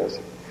materials.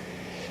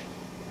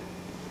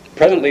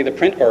 Presently, the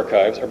print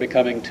archives are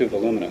becoming too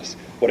voluminous.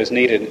 What is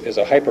needed is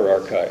a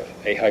hyperarchive,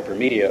 a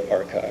hypermedia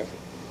archive.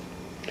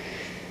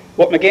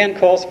 What McGann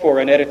calls for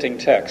in editing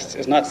texts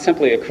is not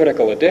simply a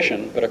critical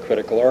edition, but a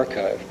critical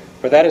archive,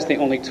 for that is the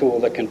only tool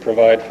that can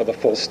provide for the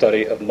full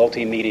study of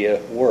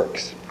multimedia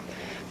works.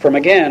 For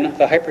McGann,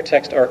 the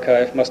hypertext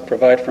archive must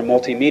provide for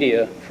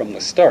multimedia from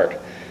the start,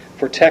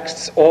 for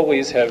texts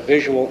always have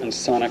visual and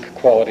sonic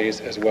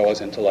qualities as well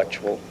as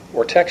intellectual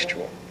or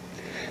textual.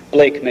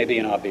 Blake may be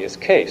an obvious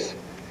case,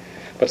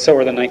 but so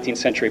are the 19th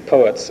century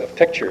poets of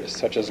pictures,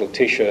 such as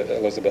Letitia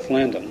Elizabeth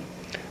Landon.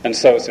 And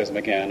so, says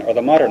McGann, are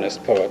the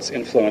modernist poets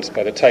influenced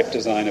by the type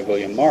design of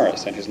William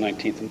Morris and his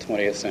 19th and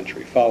 20th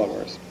century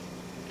followers.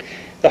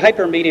 The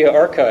hypermedia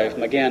archive,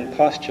 McGann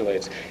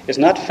postulates, is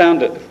not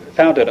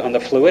founded on the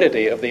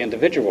fluidity of the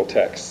individual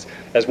texts,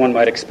 as one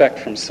might expect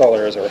from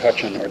Sullers or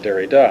Hutcheon or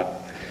Derrida,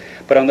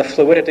 but on the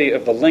fluidity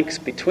of the links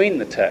between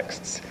the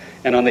texts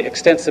and on the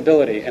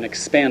extensibility and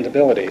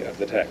expandability of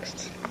the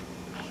texts.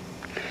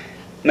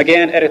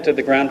 McGann edited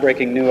the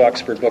groundbreaking New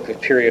Oxford Book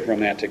of Period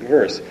Romantic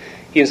Verse.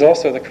 He is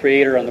also the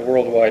creator on the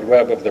World Wide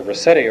Web of the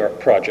Rossetti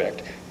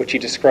Project, which he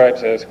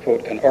describes as,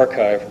 quote, an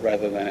archive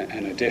rather than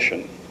an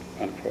edition,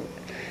 unquote.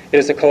 It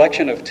is a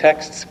collection of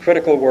texts,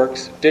 critical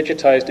works,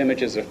 digitized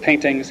images of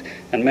paintings,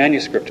 and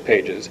manuscript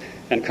pages,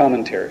 and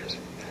commentaries.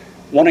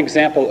 One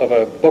example of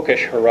a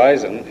bookish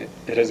horizon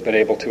it has been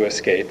able to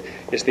escape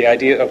is the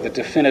idea of the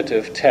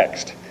definitive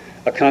text,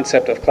 a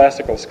concept of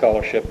classical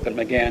scholarship that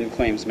McGann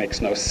claims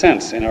makes no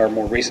sense in our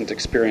more recent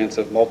experience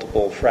of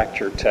multiple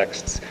fractured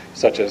texts,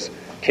 such as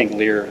King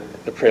Lear,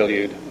 the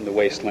Prelude, and the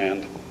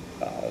Wasteland,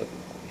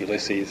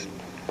 Ulysses.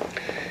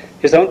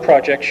 His own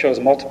project shows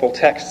multiple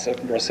texts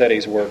of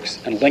Rossetti's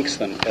works and links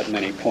them at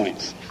many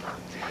points.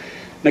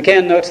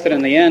 McGann notes that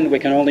in the end, we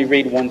can only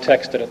read one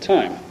text at a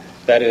time.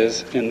 That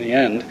is, in the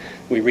end,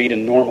 we read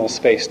in normal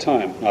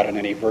space-time, not in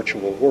any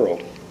virtual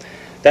world.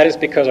 That is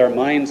because our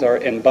minds are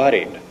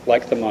embodied,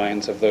 like the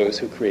minds of those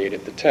who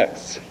created the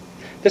texts.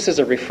 This is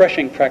a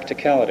refreshing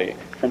practicality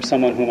from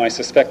someone whom I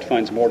suspect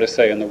finds more to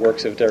say in the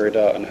works of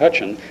Derrida and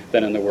Hutcheon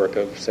than in the work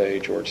of, say,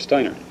 George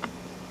Steiner.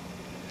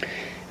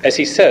 As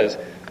he says,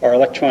 our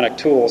electronic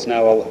tools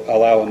now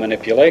allow a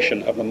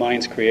manipulation of the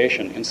mind's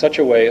creation in such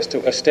a way as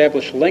to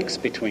establish links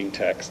between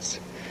texts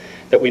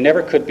that we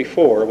never could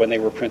before when they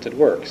were printed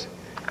works.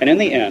 And in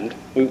the end,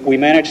 we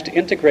managed to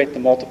integrate the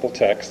multiple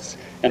texts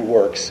and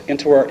works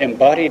into our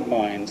embodied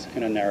minds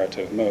in a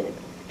narrative mode.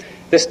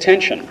 This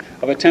tension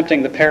of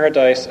attempting the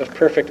paradise of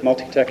perfect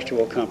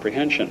multitextual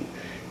comprehension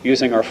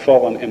using our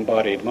fallen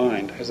embodied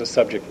mind, is a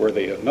subject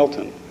worthy of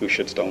Milton, who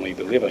shouldst only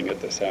be living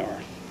at this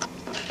hour.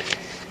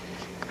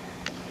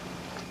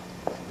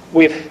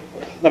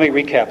 Let me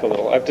recap a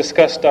little. I've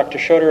discussed Dr.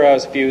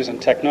 Chodorow's views on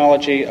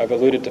technology. I've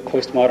alluded to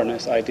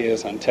postmodernist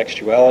ideas on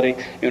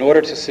textuality in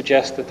order to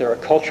suggest that there are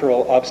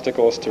cultural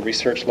obstacles to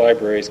research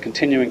libraries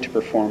continuing to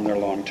perform their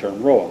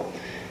long-term role.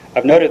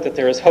 I've noted that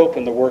there is hope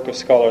in the work of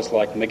scholars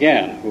like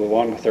McGann, who,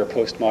 along with their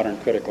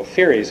postmodern critical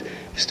theories,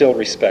 still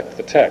respect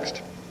the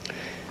text.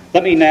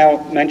 Let me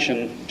now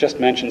just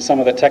mention some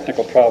of the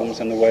technical problems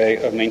in the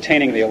way of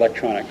maintaining the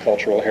electronic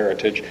cultural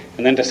heritage,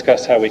 and then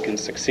discuss how we can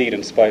succeed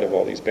in spite of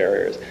all these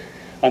barriers.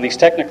 On these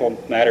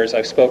technical matters,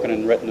 I've spoken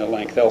and written at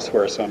length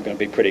elsewhere, so I'm going to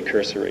be pretty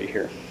cursory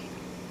here.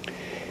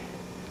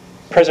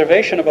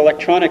 Preservation of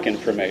electronic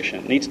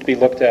information needs to be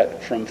looked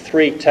at from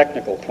three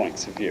technical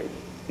points of view: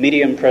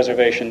 medium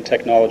preservation,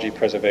 technology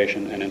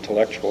preservation, and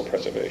intellectual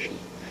preservation.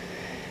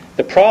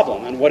 The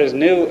problem, and what is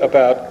new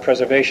about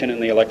preservation in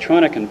the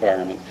electronic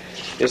environment,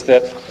 is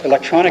that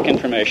electronic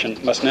information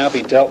must now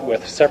be dealt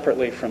with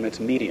separately from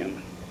its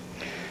medium.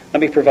 Let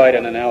me provide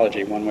an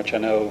analogy, one which I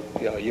know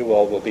you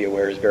all will be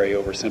aware is very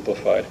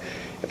oversimplified.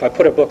 If I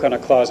put a book on a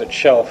closet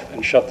shelf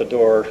and shut the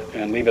door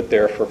and leave it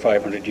there for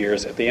 500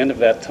 years, at the end of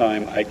that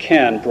time, I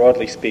can,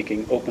 broadly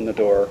speaking, open the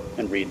door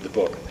and read the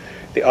book.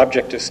 The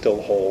object is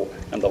still whole,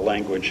 and the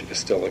language is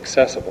still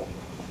accessible.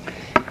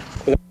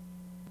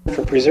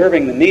 For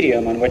preserving the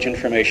medium on which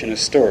information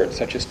is stored,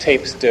 such as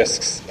tapes,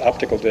 discs,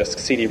 optical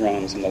discs,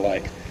 CD-ROMs, and the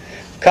like,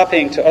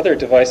 copying to other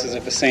devices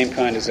of the same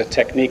kind is a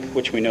technique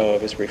which we know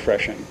of as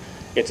refreshing.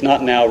 It's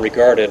not now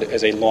regarded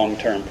as a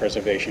long-term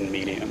preservation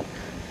medium.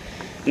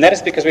 And that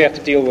is because we have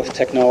to deal with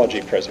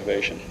technology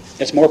preservation.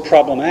 It's more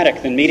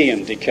problematic than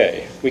medium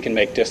decay. We can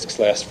make discs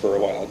last for a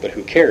while, but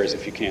who cares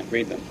if you can't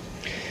read them?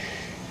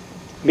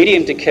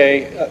 Medium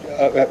decay,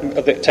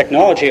 the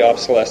technology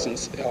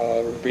obsolescence,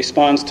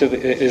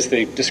 is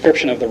the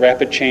description of the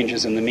rapid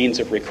changes in the means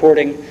of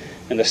recording,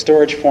 in the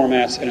storage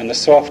formats, and in the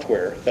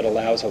software that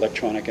allows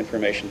electronic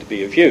information to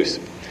be of use.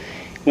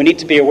 We need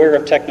to be aware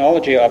of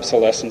technology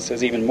obsolescence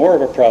as even more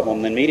of a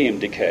problem than medium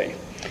decay,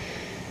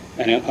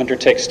 and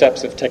undertake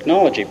steps of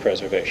technology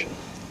preservation.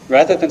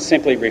 Rather than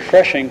simply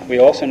refreshing, we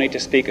also need to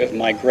speak of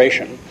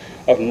migration,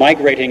 of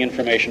migrating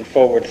information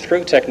forward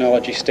through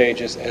technology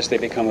stages as they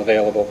become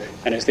available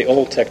and as the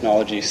old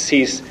technologies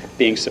cease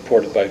being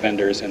supported by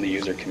vendors and the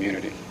user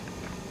community.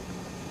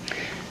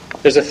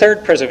 There's a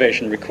third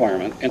preservation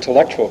requirement,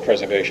 intellectual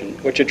preservation,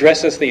 which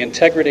addresses the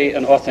integrity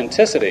and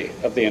authenticity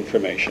of the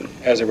information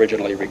as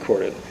originally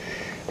recorded.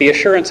 The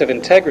assurance of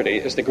integrity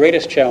is the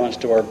greatest challenge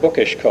to our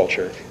bookish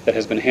culture that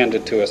has been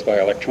handed to us by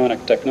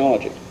electronic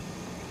technology.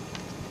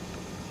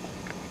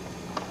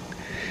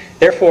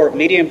 Therefore,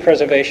 medium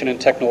preservation and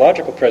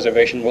technological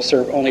preservation will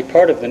serve only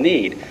part of the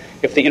need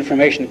if the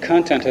information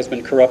content has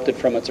been corrupted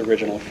from its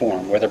original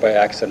form, whether by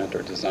accident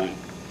or design.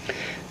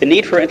 The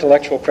need for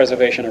intellectual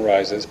preservation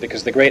arises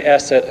because the great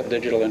asset of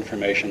digital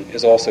information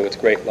is also its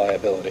great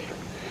liability.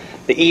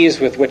 The ease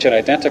with which an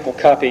identical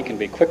copy can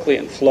be quickly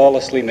and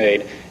flawlessly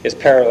made is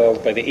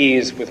paralleled by the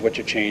ease with which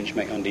a change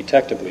may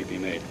undetectably be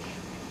made.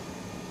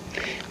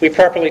 We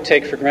properly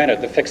take for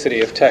granted the fixity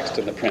of text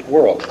in the print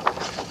world,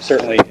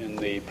 certainly in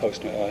the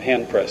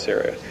post-hand press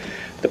area.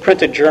 The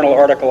printed journal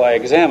article I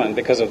examined,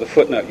 because of the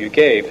footnote you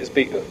gave, is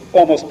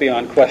almost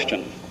beyond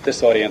question.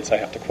 This audience I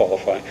have to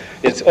qualify.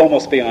 It's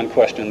almost beyond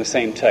question the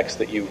same text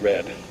that you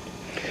read.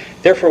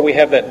 Therefore, we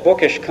have that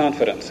bookish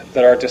confidence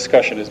that our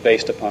discussion is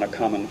based upon a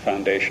common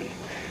foundation.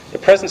 The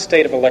present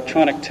state of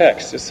electronic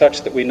text is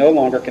such that we no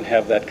longer can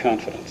have that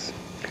confidence.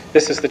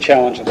 This is the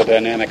challenge of the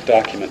dynamic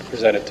document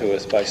presented to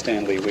us by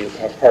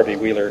Harvey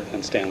Wheeler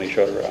and Stanley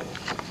Chodorow.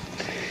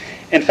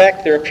 In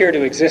fact, there appear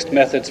to exist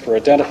methods for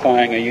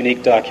identifying a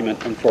unique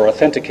document and for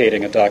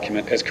authenticating a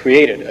document as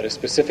created at a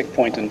specific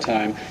point in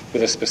time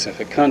with a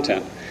specific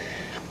content.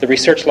 The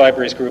Research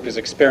Libraries Group is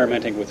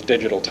experimenting with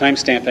digital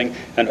timestamping,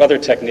 and other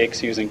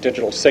techniques using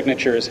digital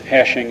signatures,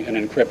 hashing, and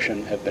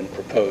encryption have been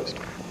proposed.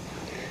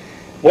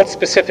 What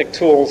specific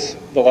tools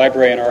the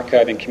library and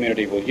archiving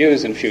community will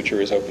use in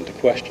future is open to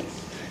question.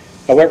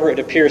 However, it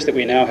appears that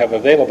we now have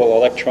available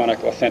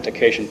electronic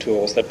authentication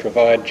tools that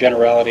provide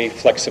generality,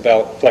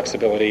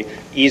 flexibility,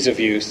 ease of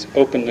use,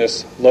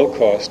 openness, low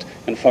cost,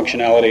 and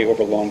functionality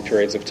over long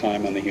periods of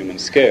time on the human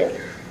scale.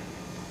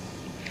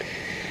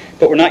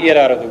 But we're not yet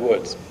out of the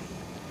woods.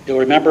 You'll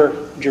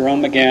remember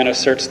Jerome McGann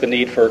asserts the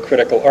need for a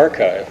critical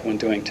archive when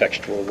doing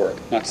textual work,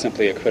 not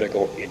simply a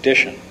critical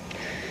edition.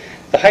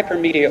 The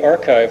hypermedia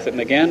archive that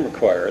McGann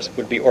requires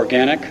would be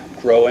organic,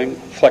 growing,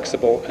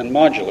 flexible, and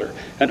modular,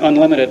 and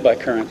unlimited by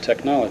current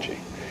technology.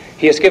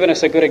 He has given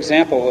us a good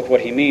example of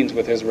what he means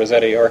with his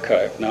Rossetti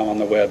archive, now on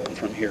the web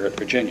from here at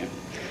Virginia.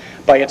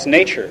 By its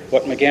nature,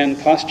 what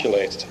McGann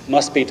postulates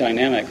must be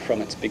dynamic from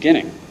its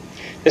beginning.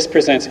 This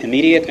presents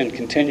immediate and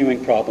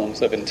continuing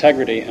problems of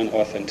integrity and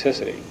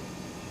authenticity.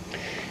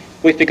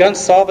 We've begun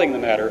solving the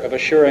matter of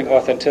assuring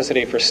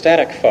authenticity for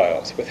static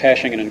files with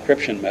hashing and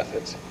encryption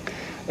methods.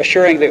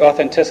 Assuring the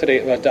authenticity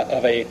of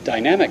a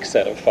dynamic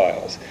set of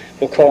files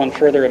will call on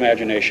further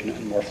imagination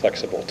and more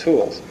flexible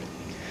tools.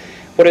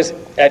 What is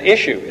at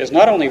issue is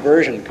not only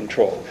version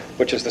control,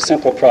 which is the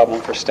simple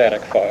problem for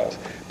static files,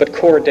 but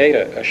core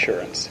data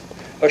assurance.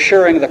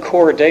 Assuring the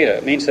core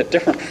data means that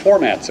different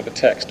formats of a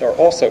text are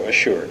also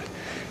assured.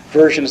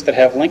 Versions that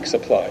have links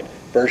applied,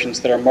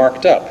 versions that are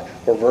marked up,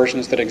 or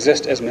versions that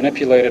exist as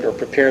manipulated or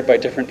prepared by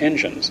different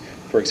engines,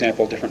 for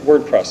example, different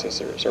word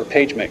processors, or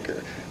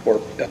PageMaker,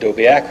 or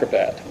Adobe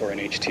Acrobat, or in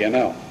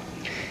HTML.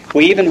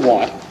 We even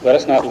want, let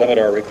us not limit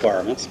our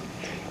requirements,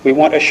 we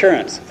want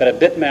assurance that a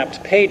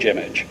bitmapped page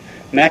image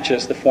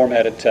matches the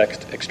formatted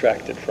text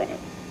extracted from it.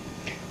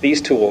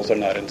 These tools are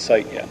not in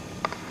sight yet.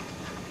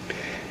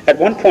 At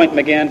one point,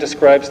 McGann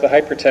describes the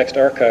hypertext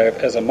archive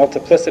as a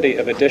multiplicity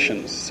of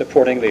editions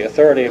supporting the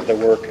authority of the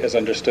work as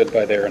understood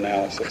by their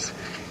analysis.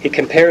 He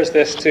compares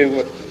this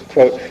to,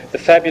 quote, the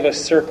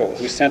fabulous circle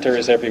whose center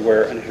is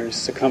everywhere and whose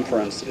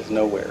circumference is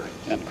nowhere,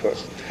 end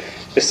quote.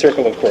 This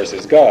circle, of course,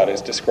 is God,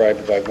 as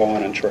described by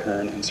Vaughan and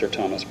Traherne and Sir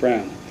Thomas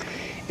Browne.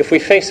 If we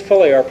face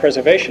fully our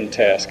preservation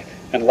task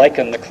and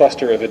liken the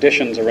cluster of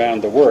editions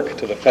around the work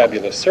to the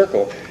fabulous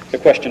circle, the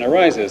question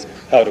arises,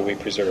 how do we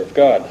preserve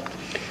God?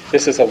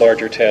 This is a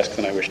larger task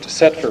than I wish to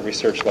set for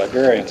research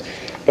librarians,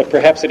 but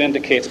perhaps it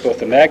indicates both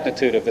the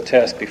magnitude of the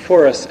task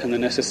before us and the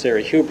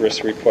necessary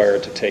hubris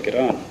required to take it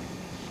on.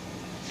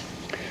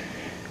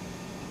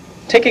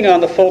 Taking on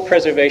the full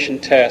preservation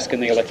task in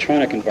the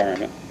electronic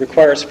environment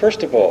requires,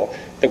 first of all,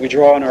 that we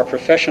draw on our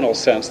professional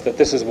sense that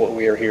this is what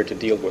we are here to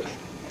deal with.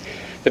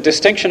 The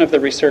distinction of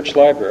the research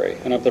library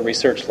and of the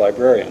research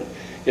librarian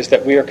is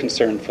that we are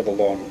concerned for the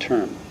long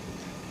term.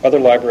 Other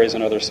libraries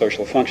and other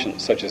social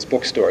functions, such as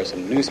bookstores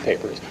and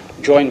newspapers,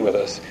 join with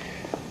us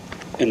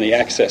in the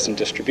access and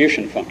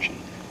distribution function.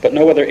 But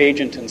no other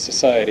agent in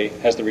society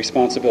has the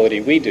responsibility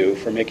we do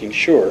for making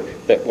sure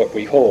that what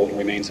we hold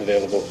remains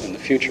available in the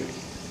future.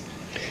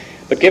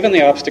 But given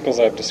the obstacles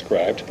I've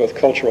described, both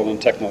cultural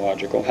and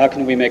technological, how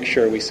can we make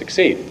sure we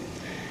succeed?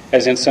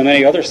 As in so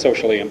many other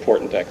socially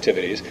important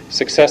activities,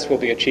 success will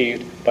be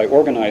achieved by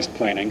organized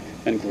planning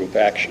and group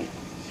action.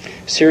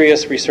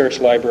 Serious research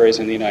libraries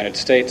in the United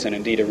States and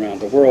indeed around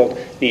the world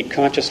need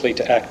consciously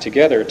to act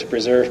together to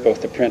preserve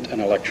both the print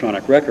and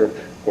electronic record,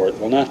 or it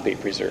will not be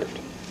preserved.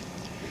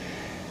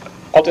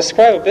 I'll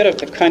describe a bit of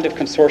the kind of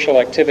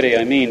consortial activity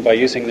I mean by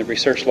using the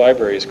Research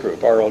Libraries Group,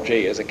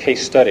 RLG, as a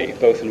case study,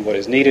 both in what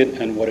is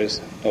needed and what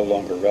is no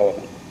longer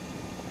relevant.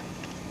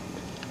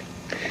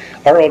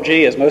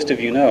 RLG, as most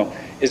of you know,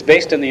 is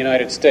based in the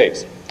United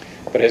States,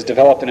 but has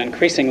developed an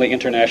increasingly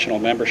international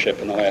membership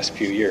in the last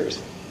few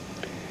years.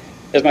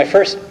 As my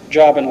first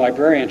job in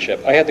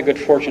librarianship, I had the good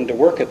fortune to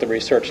work at the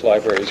Research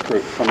Libraries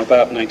Group from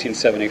about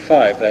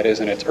 1975, that is,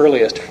 in its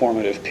earliest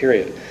formative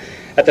period.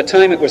 At the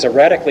time, it was a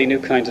radically new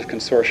kind of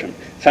consortium,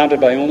 founded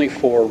by only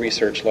 4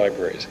 research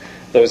libraries,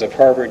 those of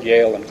Harvard,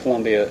 Yale, and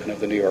Columbia, and of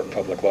the New York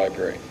Public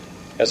Library.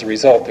 As a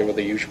result, there were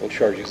the usual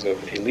charges of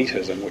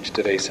elitism, which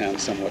today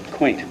sounds somewhat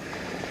quaint.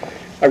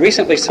 I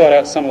recently sought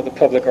out some of the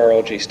public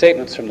RLG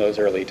statements from those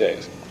early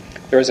days.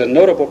 There is a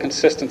notable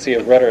consistency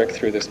of rhetoric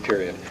through this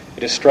period.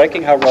 It is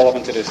striking how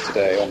relevant it is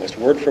today, almost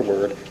word for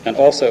word, and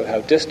also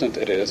how distant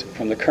it is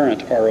from the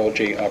current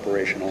RLG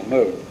operational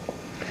mode.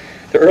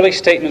 The early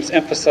statements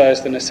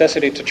emphasized the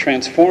necessity to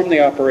transform the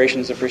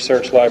operations of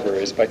research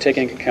libraries by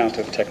taking account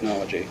of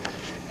technology.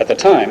 At the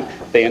time,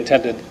 they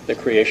intended the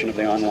creation of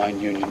the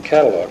online Union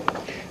Catalog.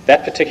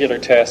 That particular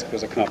task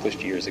was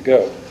accomplished years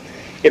ago.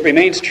 It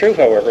remains true,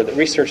 however, that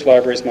research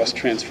libraries must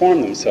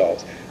transform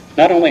themselves.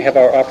 Not only have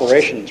our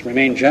operations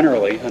remained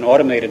generally an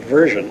automated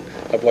version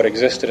of what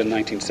existed in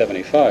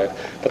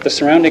 1975, but the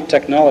surrounding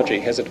technology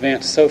has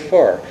advanced so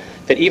far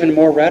that even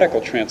more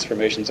radical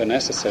transformations are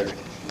necessary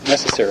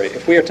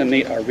if we are to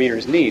meet our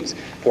readers' needs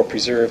for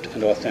preserved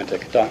and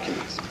authentic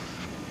documents.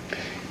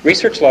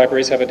 Research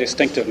libraries have a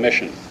distinctive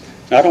mission.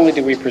 Not only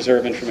do we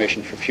preserve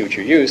information for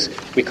future use,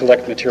 we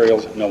collect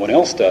materials no one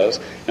else does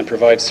and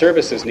provide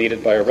services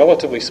needed by a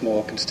relatively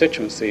small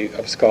constituency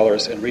of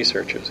scholars and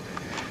researchers.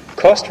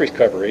 Cost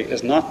recovery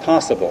is not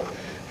possible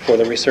for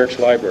the research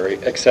library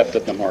except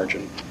at the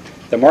margin.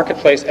 The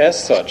marketplace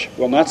as such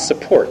will not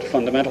support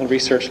fundamental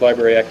research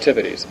library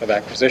activities of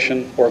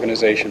acquisition,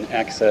 organization,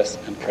 access,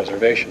 and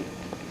preservation.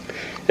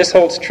 This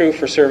holds true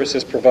for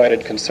services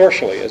provided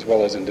consortially as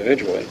well as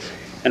individually,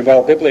 and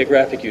while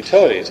bibliographic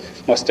utilities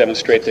must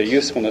demonstrate their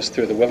usefulness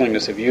through the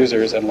willingness of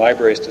users and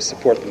libraries to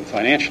support them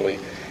financially,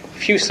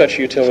 few such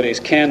utilities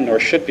can nor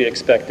should be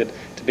expected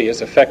to be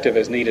as effective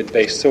as needed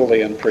based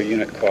solely on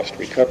per-unit cost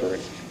recovery.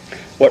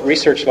 What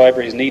research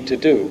libraries need to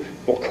do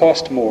will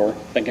cost more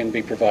than can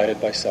be provided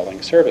by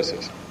selling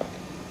services.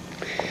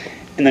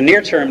 In the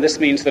near term, this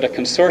means that a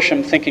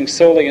consortium thinking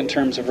solely in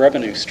terms of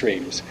revenue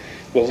streams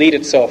will lead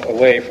itself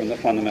away from the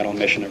fundamental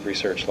mission of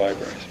research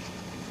libraries.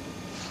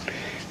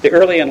 The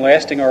early and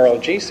lasting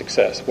RLG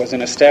success was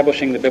in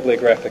establishing the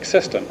bibliographic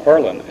system,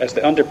 Arlen, as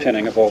the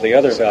underpinning of all the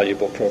other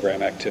valuable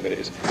program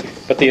activities.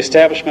 But the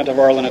establishment of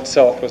Arlen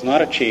itself was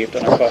not achieved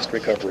on a cost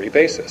recovery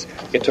basis.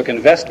 It took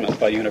investment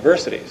by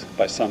universities,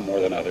 by some more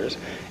than others,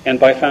 and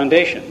by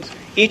foundations,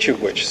 each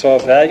of which saw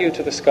value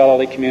to the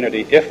scholarly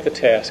community if the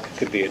task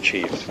could be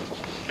achieved.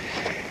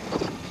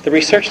 The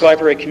research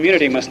library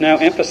community must now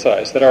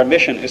emphasize that our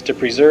mission is to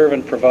preserve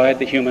and provide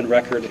the human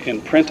record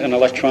in print and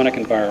electronic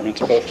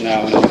environments both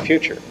now and in the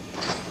future.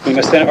 We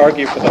must then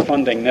argue for the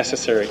funding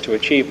necessary to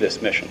achieve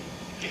this mission.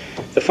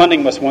 The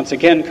funding must once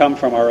again come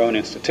from our own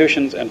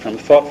institutions and from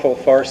thoughtful,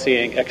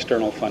 far-seeing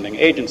external funding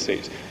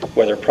agencies,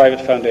 whether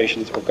private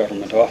foundations or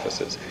government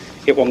offices.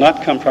 It will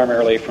not come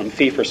primarily from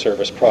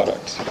fee-for-service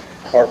products.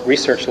 Our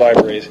research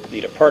libraries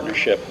need a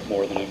partnership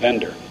more than a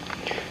vendor.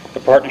 The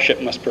partnership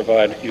must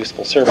provide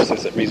useful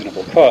services at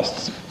reasonable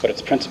costs, but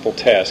its principal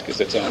task is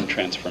its own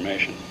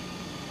transformation.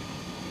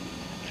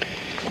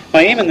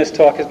 My aim in this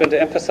talk has been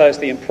to emphasize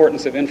the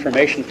importance of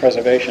information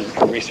preservation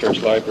for research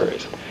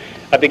libraries.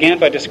 I began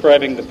by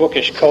describing the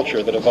bookish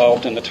culture that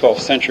evolved in the 12th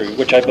century,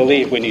 which I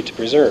believe we need to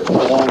preserve,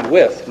 along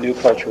with new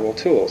cultural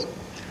tools.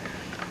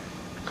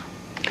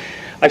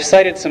 I've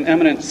cited some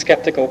eminent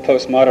skeptical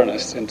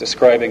postmodernists in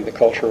describing the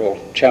cultural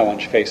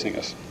challenge facing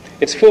us.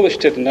 It's foolish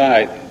to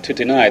deny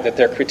that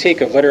their critique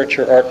of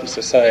literature, art, and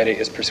society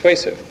is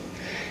persuasive.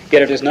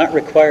 Yet it is not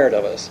required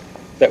of us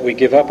that we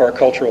give up our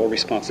cultural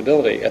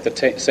responsibility at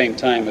the same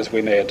time as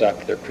we may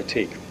adopt their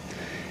critique.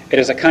 It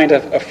is a kind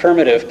of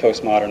affirmative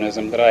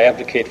postmodernism that I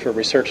advocate for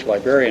research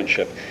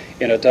librarianship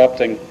in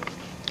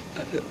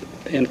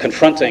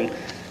confronting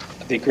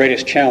the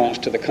greatest challenge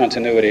to the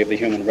continuity of the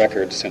human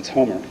record since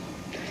Homer.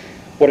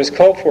 What is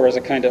called for is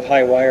a kind of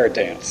high wire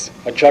dance,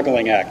 a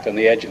juggling act on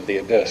the edge of the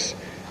abyss,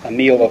 a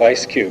meal of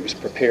ice cubes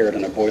prepared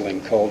in a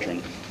boiling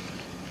cauldron.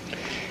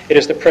 It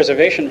is the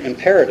preservation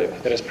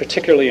imperative that is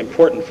particularly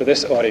important for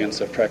this audience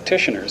of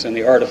practitioners in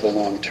the art of the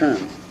long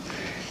term.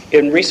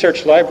 In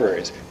research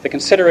libraries, the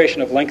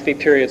consideration of lengthy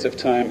periods of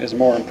time is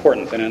more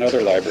important than in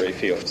other library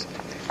fields.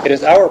 It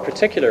is our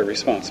particular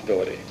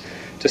responsibility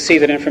to see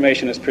that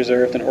information is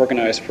preserved and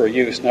organized for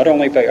use not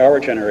only by our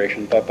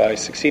generation but by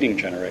succeeding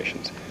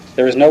generations.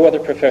 There is no other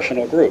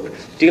professional group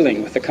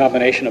dealing with the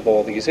combination of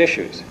all these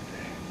issues: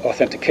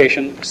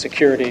 authentication,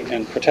 security,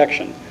 and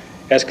protection,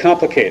 as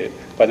complicated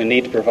by the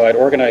need to provide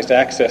organized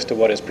access to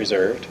what is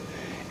preserved,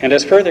 and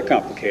as further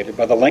complicated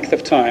by the length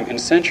of time in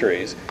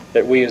centuries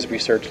that we as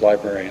research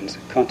librarians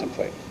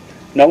contemplate.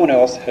 No one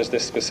else has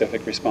this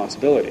specific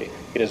responsibility.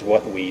 It is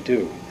what we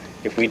do.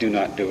 If we do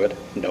not do it,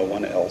 no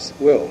one else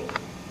will.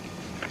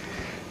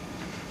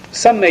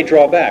 Some may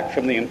draw back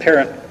from the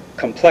inherent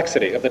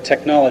complexity of the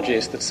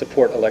technologies that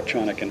support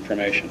electronic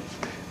information.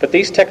 But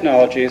these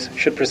technologies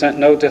should present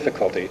no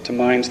difficulty to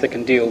minds that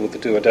can deal with the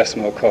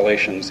duodecimal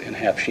collations in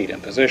half-sheet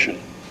imposition.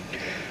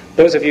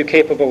 Those of you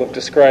capable of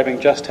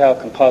describing just how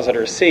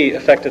Compositor C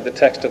affected the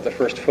text of the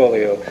first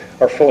folio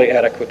are fully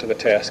adequate to the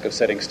task of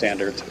setting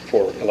standards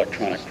for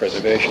electronic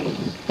preservation.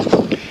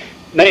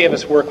 Many of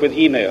us work with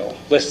email,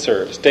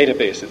 listservs,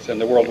 databases, and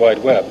the World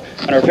Wide Web,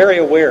 and are very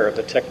aware of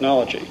the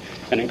technology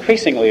and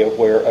increasingly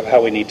aware of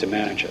how we need to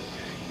manage it.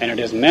 And it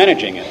is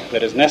managing it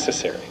that is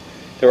necessary.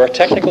 There are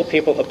technical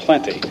people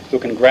aplenty who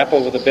can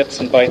grapple with the bits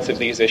and bytes of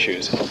these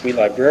issues. We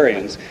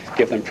librarians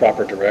give them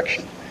proper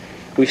direction.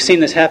 We've seen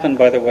this happen,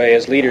 by the way,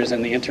 as leaders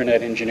in the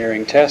Internet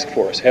Engineering Task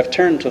Force have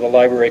turned to the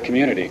library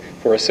community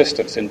for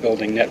assistance in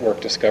building network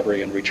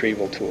discovery and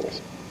retrieval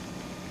tools.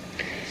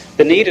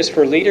 The need is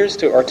for leaders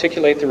to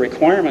articulate the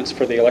requirements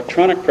for the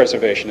electronic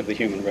preservation of the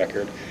human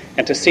record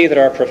and to see that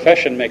our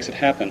profession makes it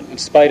happen in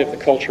spite of the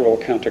cultural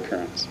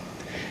countercurrents.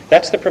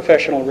 That's the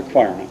professional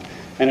requirement.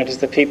 And it is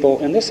the people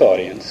in this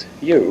audience,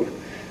 you,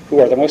 who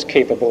are the most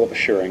capable of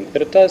assuring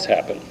that it does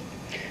happen.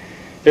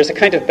 There's a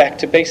kind of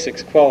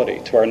back-to-basics quality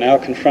to our now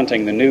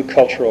confronting the new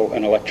cultural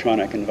and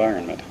electronic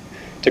environment.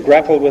 To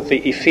grapple with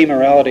the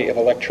ephemerality of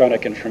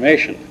electronic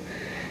information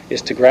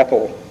is to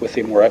grapple with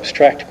the more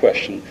abstract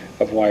question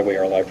of why we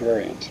are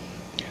librarians.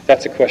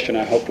 That's a question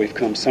I hope we've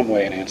come some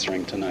way in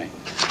answering tonight.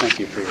 Thank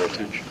you for your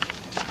attention.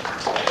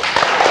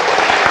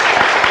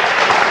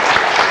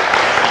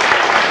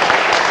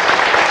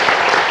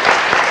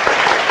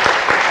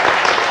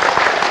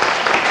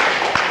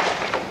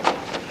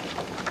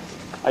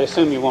 I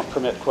assume you won't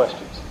permit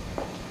questions.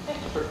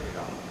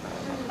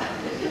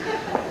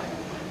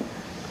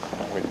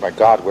 My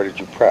God, where did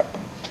you prep?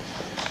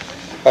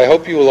 I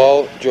hope you will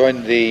all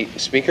join the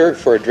speaker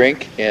for a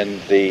drink in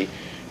the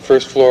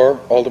first floor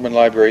Alderman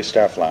Library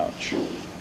Staff Lounge.